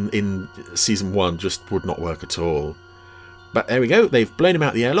Brian in season 1 just would not work at all. But there we go, they've blown him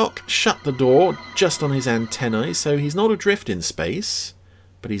out the airlock, shut the door just on his antennae, so he's not adrift in space,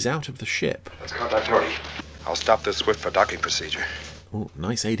 but he's out of the ship. Let's contact Tony. I'll stop this Swift for docking procedure. Oh,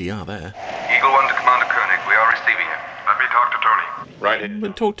 nice ADR there. Eagle 1 to Commander Koenig. We are receiving him. Let me talk to Tony. Right in.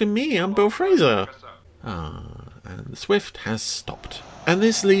 But talk to me, I'm Bill Fraser. And the Swift has stopped. And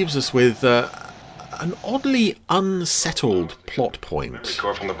this leaves us with an oddly unsettled plot point.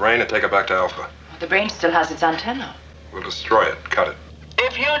 Record from the brain and take it back to Alpha. The brain still has its antenna. We'll destroy it. Cut it. If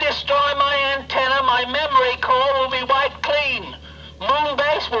If you destroy my antenna, my memory core will be wiped clean.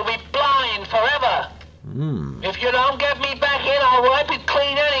 Moonbase will be blind forever. If you don't get me back in, I'll wipe it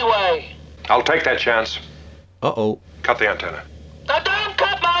clean anyway. I'll take that chance. Uh-oh. Cut the antenna. Now don't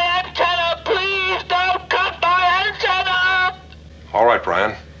cut my antenna, please! Don't cut my antenna! All right,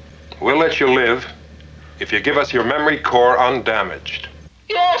 Brian. We'll let you live if you give us your memory core undamaged.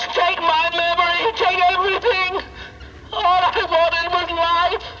 Yes, take my memory, take everything. All I wanted was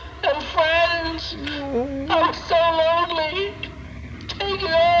life and friends. I'm so lonely. Take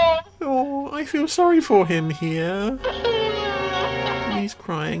it all. Oh, I feel sorry for him here. He's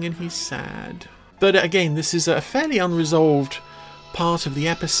crying and he's sad. But again, this is a fairly unresolved part of the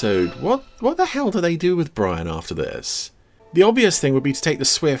episode. What the hell do they do with Brian after this? The obvious thing would be to take the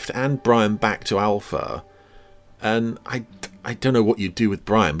Swift and Brian back to Alpha. And I don't know what you'd do with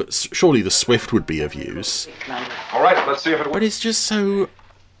Brian, but surely the Swift would be of use. All right, let's see if it works. But it's just so...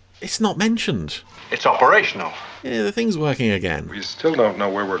 it's not mentioned. It's operational. Yeah, the thing's working again. We still don't know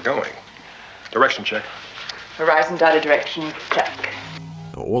where we're going. Direction check. Horizon data direction check.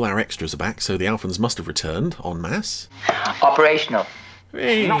 All our extras are back, so the Alphans must have returned en masse. Operational.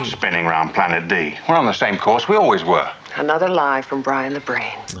 Hey. Not spinning round Planet D. We're on the same course we always were. Another lie from Brian the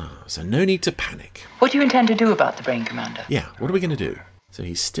Brain. So no need to panic. What do you intend to do about the Brain Commander? Yeah, what are we going to do? So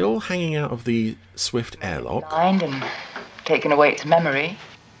he's still hanging out of the Swift airlock. Blind and taken away its memory.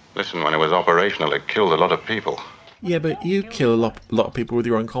 Listen, when it was operational, it killed a lot of people. Yeah, but you kill a lot of people with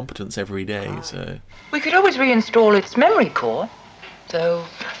your incompetence every day, so... We could always reinstall its memory core, though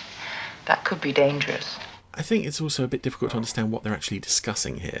that could be dangerous. I think it's also a bit difficult to understand what they're actually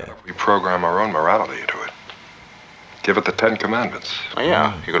discussing here. We program our own morality into it. Give it the 10 Commandments. Oh,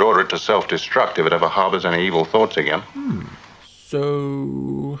 yeah, you could order it to self-destruct if it ever harbors any evil thoughts again.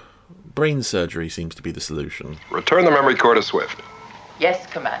 So... brain surgery seems to be the solution. Return the memory core to Swift. Yes,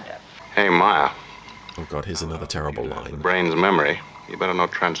 Commander. Hey, Maya. Oh god, here's another terrible line. Brain's memory. You better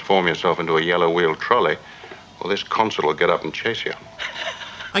not transform yourself into a yellow-wheeled trolley, or this console will get up and chase you.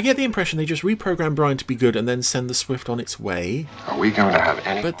 I get the impression they just reprogram Brian to be good and then send the Swift on its way. Are we going to have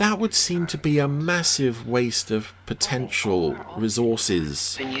any... But that would seem to be a massive waste of potential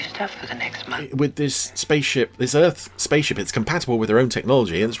resources. Been used up for the next month. With this spaceship, this Earth spaceship, it's compatible with their own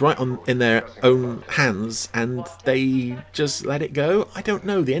technology and it's right in their own hands and they just let it go? I don't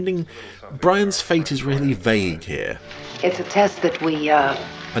know. The ending... Brian's fate is really vague here. It's a test that we,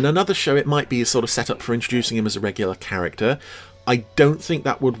 And another show, it might be a sort of setup for introducing him as a regular character. I don't think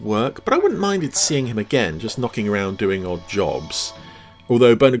that would work, but I wouldn't mind seeing him again, just knocking around doing odd jobs.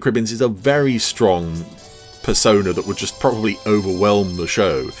 Although Bernard Cribbins is a very strong persona that would just probably overwhelm the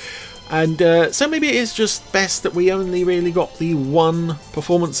show. And so maybe it is just best that we only really got the one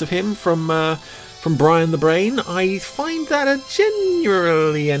performance of him from Brian the Brain. I find that a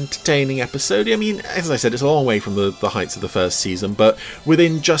genuinely entertaining episode. I mean, as I said, it's a long way from the heights of the first season, but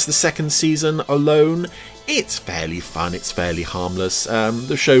within just the second season alone, it's fairly fun, it's fairly harmless.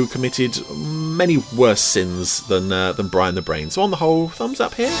 The show committed many worse sins than Brian the Brain. So on the whole, thumbs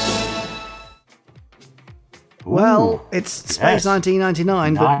up here. Well, it's Space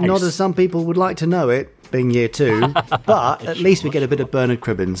 1999, but not as some people would like to know it, being year 2. But at least we get a bit of Bernard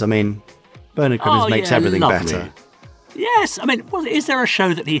Cribbins. I mean, Bernard Cribbins makes everything better. Yes, I mean, is there a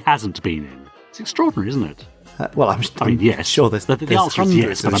show that he hasn't been in? It's extraordinary, isn't it? I'm yes. Sure there's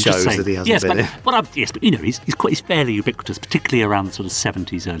hundreds of shows that he hasn't been in. But you know, he's fairly ubiquitous, particularly around the sort of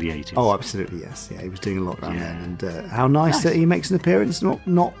 70s, early 80s. Oh, absolutely, yes. Yeah, he was doing a lot around then. And how nice that he makes an appearance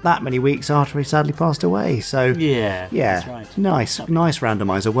not that many weeks after he sadly passed away. So yeah, that's right. Nice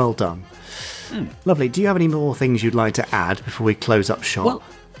randomiser. Well done. Lovely. Do you have any more things you'd like to add before we close up shop? Well,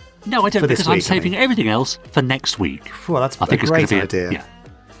 no, I don't, because I'm saving everything else for next week. Well, that's a great idea.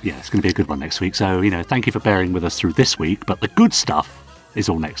 Yeah, it's going to be a good one next week. So, thank you for bearing with us through this week, but the good stuff is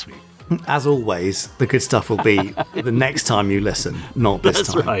all next week. As always, the good stuff will be the next time you listen, not this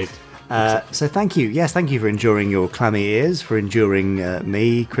time. That's right. So thank you. Yes, thank you for enduring your clammy ears, for enduring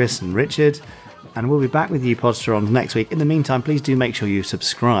me, Chris and Richard. And we'll be back with you, Podsterons, next week. In the meantime, please do make sure you've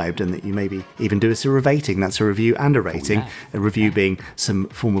subscribed and that you maybe even do us a rating. That's a review and a rating. Oh, yeah. A review being some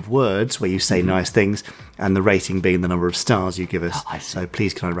form of words where you say nice things, and the rating being the number of stars you give us. So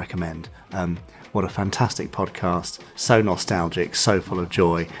please can I recommend. What a fantastic podcast. So nostalgic, so full of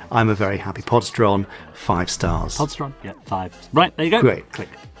joy. I'm a very happy Podsteron. 5 stars. Podsteron, yeah, 5. Right, there you go. Great. Click.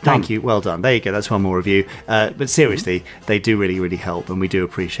 Thank you. Well done. There you go. That's one more review. But seriously, they do really, really help, and we do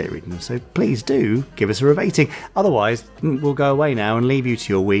appreciate reading them. So please do give us a rating. Otherwise, we'll go away now and leave you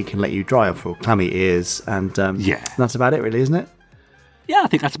to your week and let you dry off your clammy ears. And that's about it, really, isn't it? Yeah, I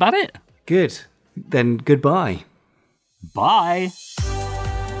think that's about it. Good. Then goodbye. Bye.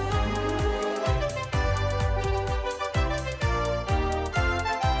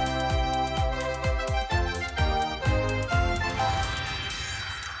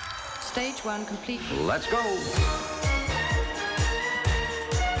 Stage 1 complete. Let's go.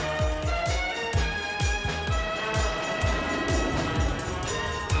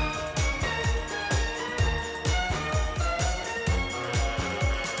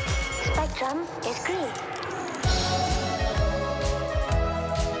 Spectrum is green.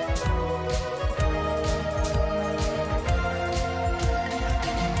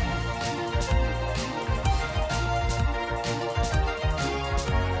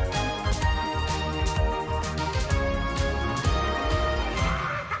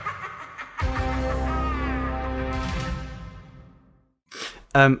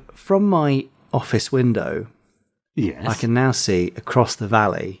 From my office window, yes, I can now see across the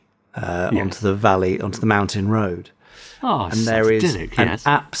valley, onto the mountain road. Oh, and there is an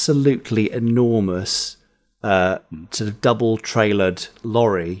absolutely enormous sort of double-trailered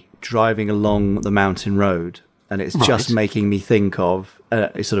lorry driving along the mountain road, and it's just making me think of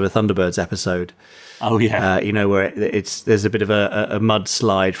sort of a Thunderbirds episode. Oh yeah, where there's a bit of a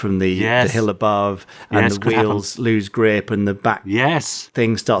mudslide from the hill above, and the wheels lose grip, and the back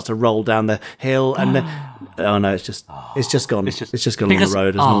thing starts to roll down the hill, and then it's just gone. It's just gone on the road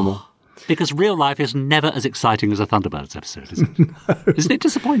as normal. Because real life is never as exciting as a Thunderbirds episode, is it? No. Isn't it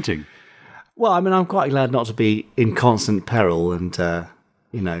disappointing? Well, I mean, I'm quite glad not to be in constant peril and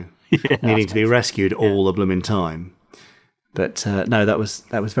needing to be rescued all the blooming time. But no, that was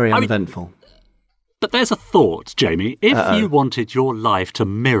very uneventful. But there's a thought, Jamie. If you wanted your life to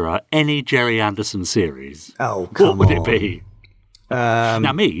mirror any Gerry Anderson series, what would it be?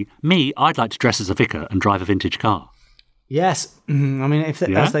 Now, me, I'd like to dress as a vicar and drive a vintage car. Yes, I mean,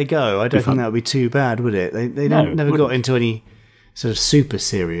 as they go, I don't think that would be too bad, would it? They never got into any sort of super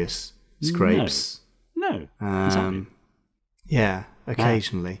serious scrapes. No, exactly. Yeah,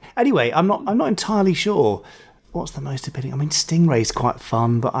 occasionally. Anyway, I'm not entirely sure what's the most appealing. I mean, Stingray's quite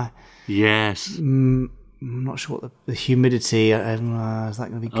fun, but Yes. I'm not sure what the humidity, is that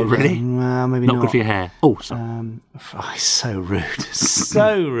going to be good? Oh, really? Maybe not. Not good for your hair. Oh, sorry. It's so rude.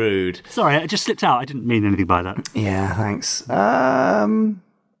 So rude. Sorry, I just slipped out. I didn't mean anything by that. Yeah, thanks.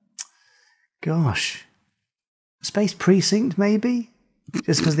 Gosh. Space Precinct, maybe?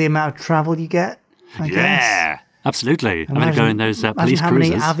 Just because of the amount of travel you get, I guess. Absolutely. I'm going to go in those police how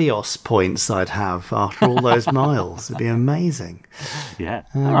cruisers. How many Avios points I'd have after all those miles. It'd be amazing. Yeah.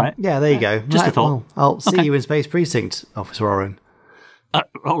 All right. Yeah, there you go. Just a thought. Well, I'll see you in Space Precinct, Officer Oren.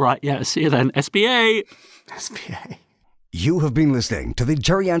 All right. Yeah, see you then. SBA. SBA. You have been listening to the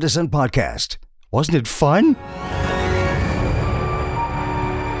Gerry Anderson Podcast. Wasn't it fun?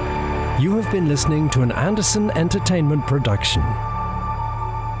 You have been listening to an Anderson Entertainment production.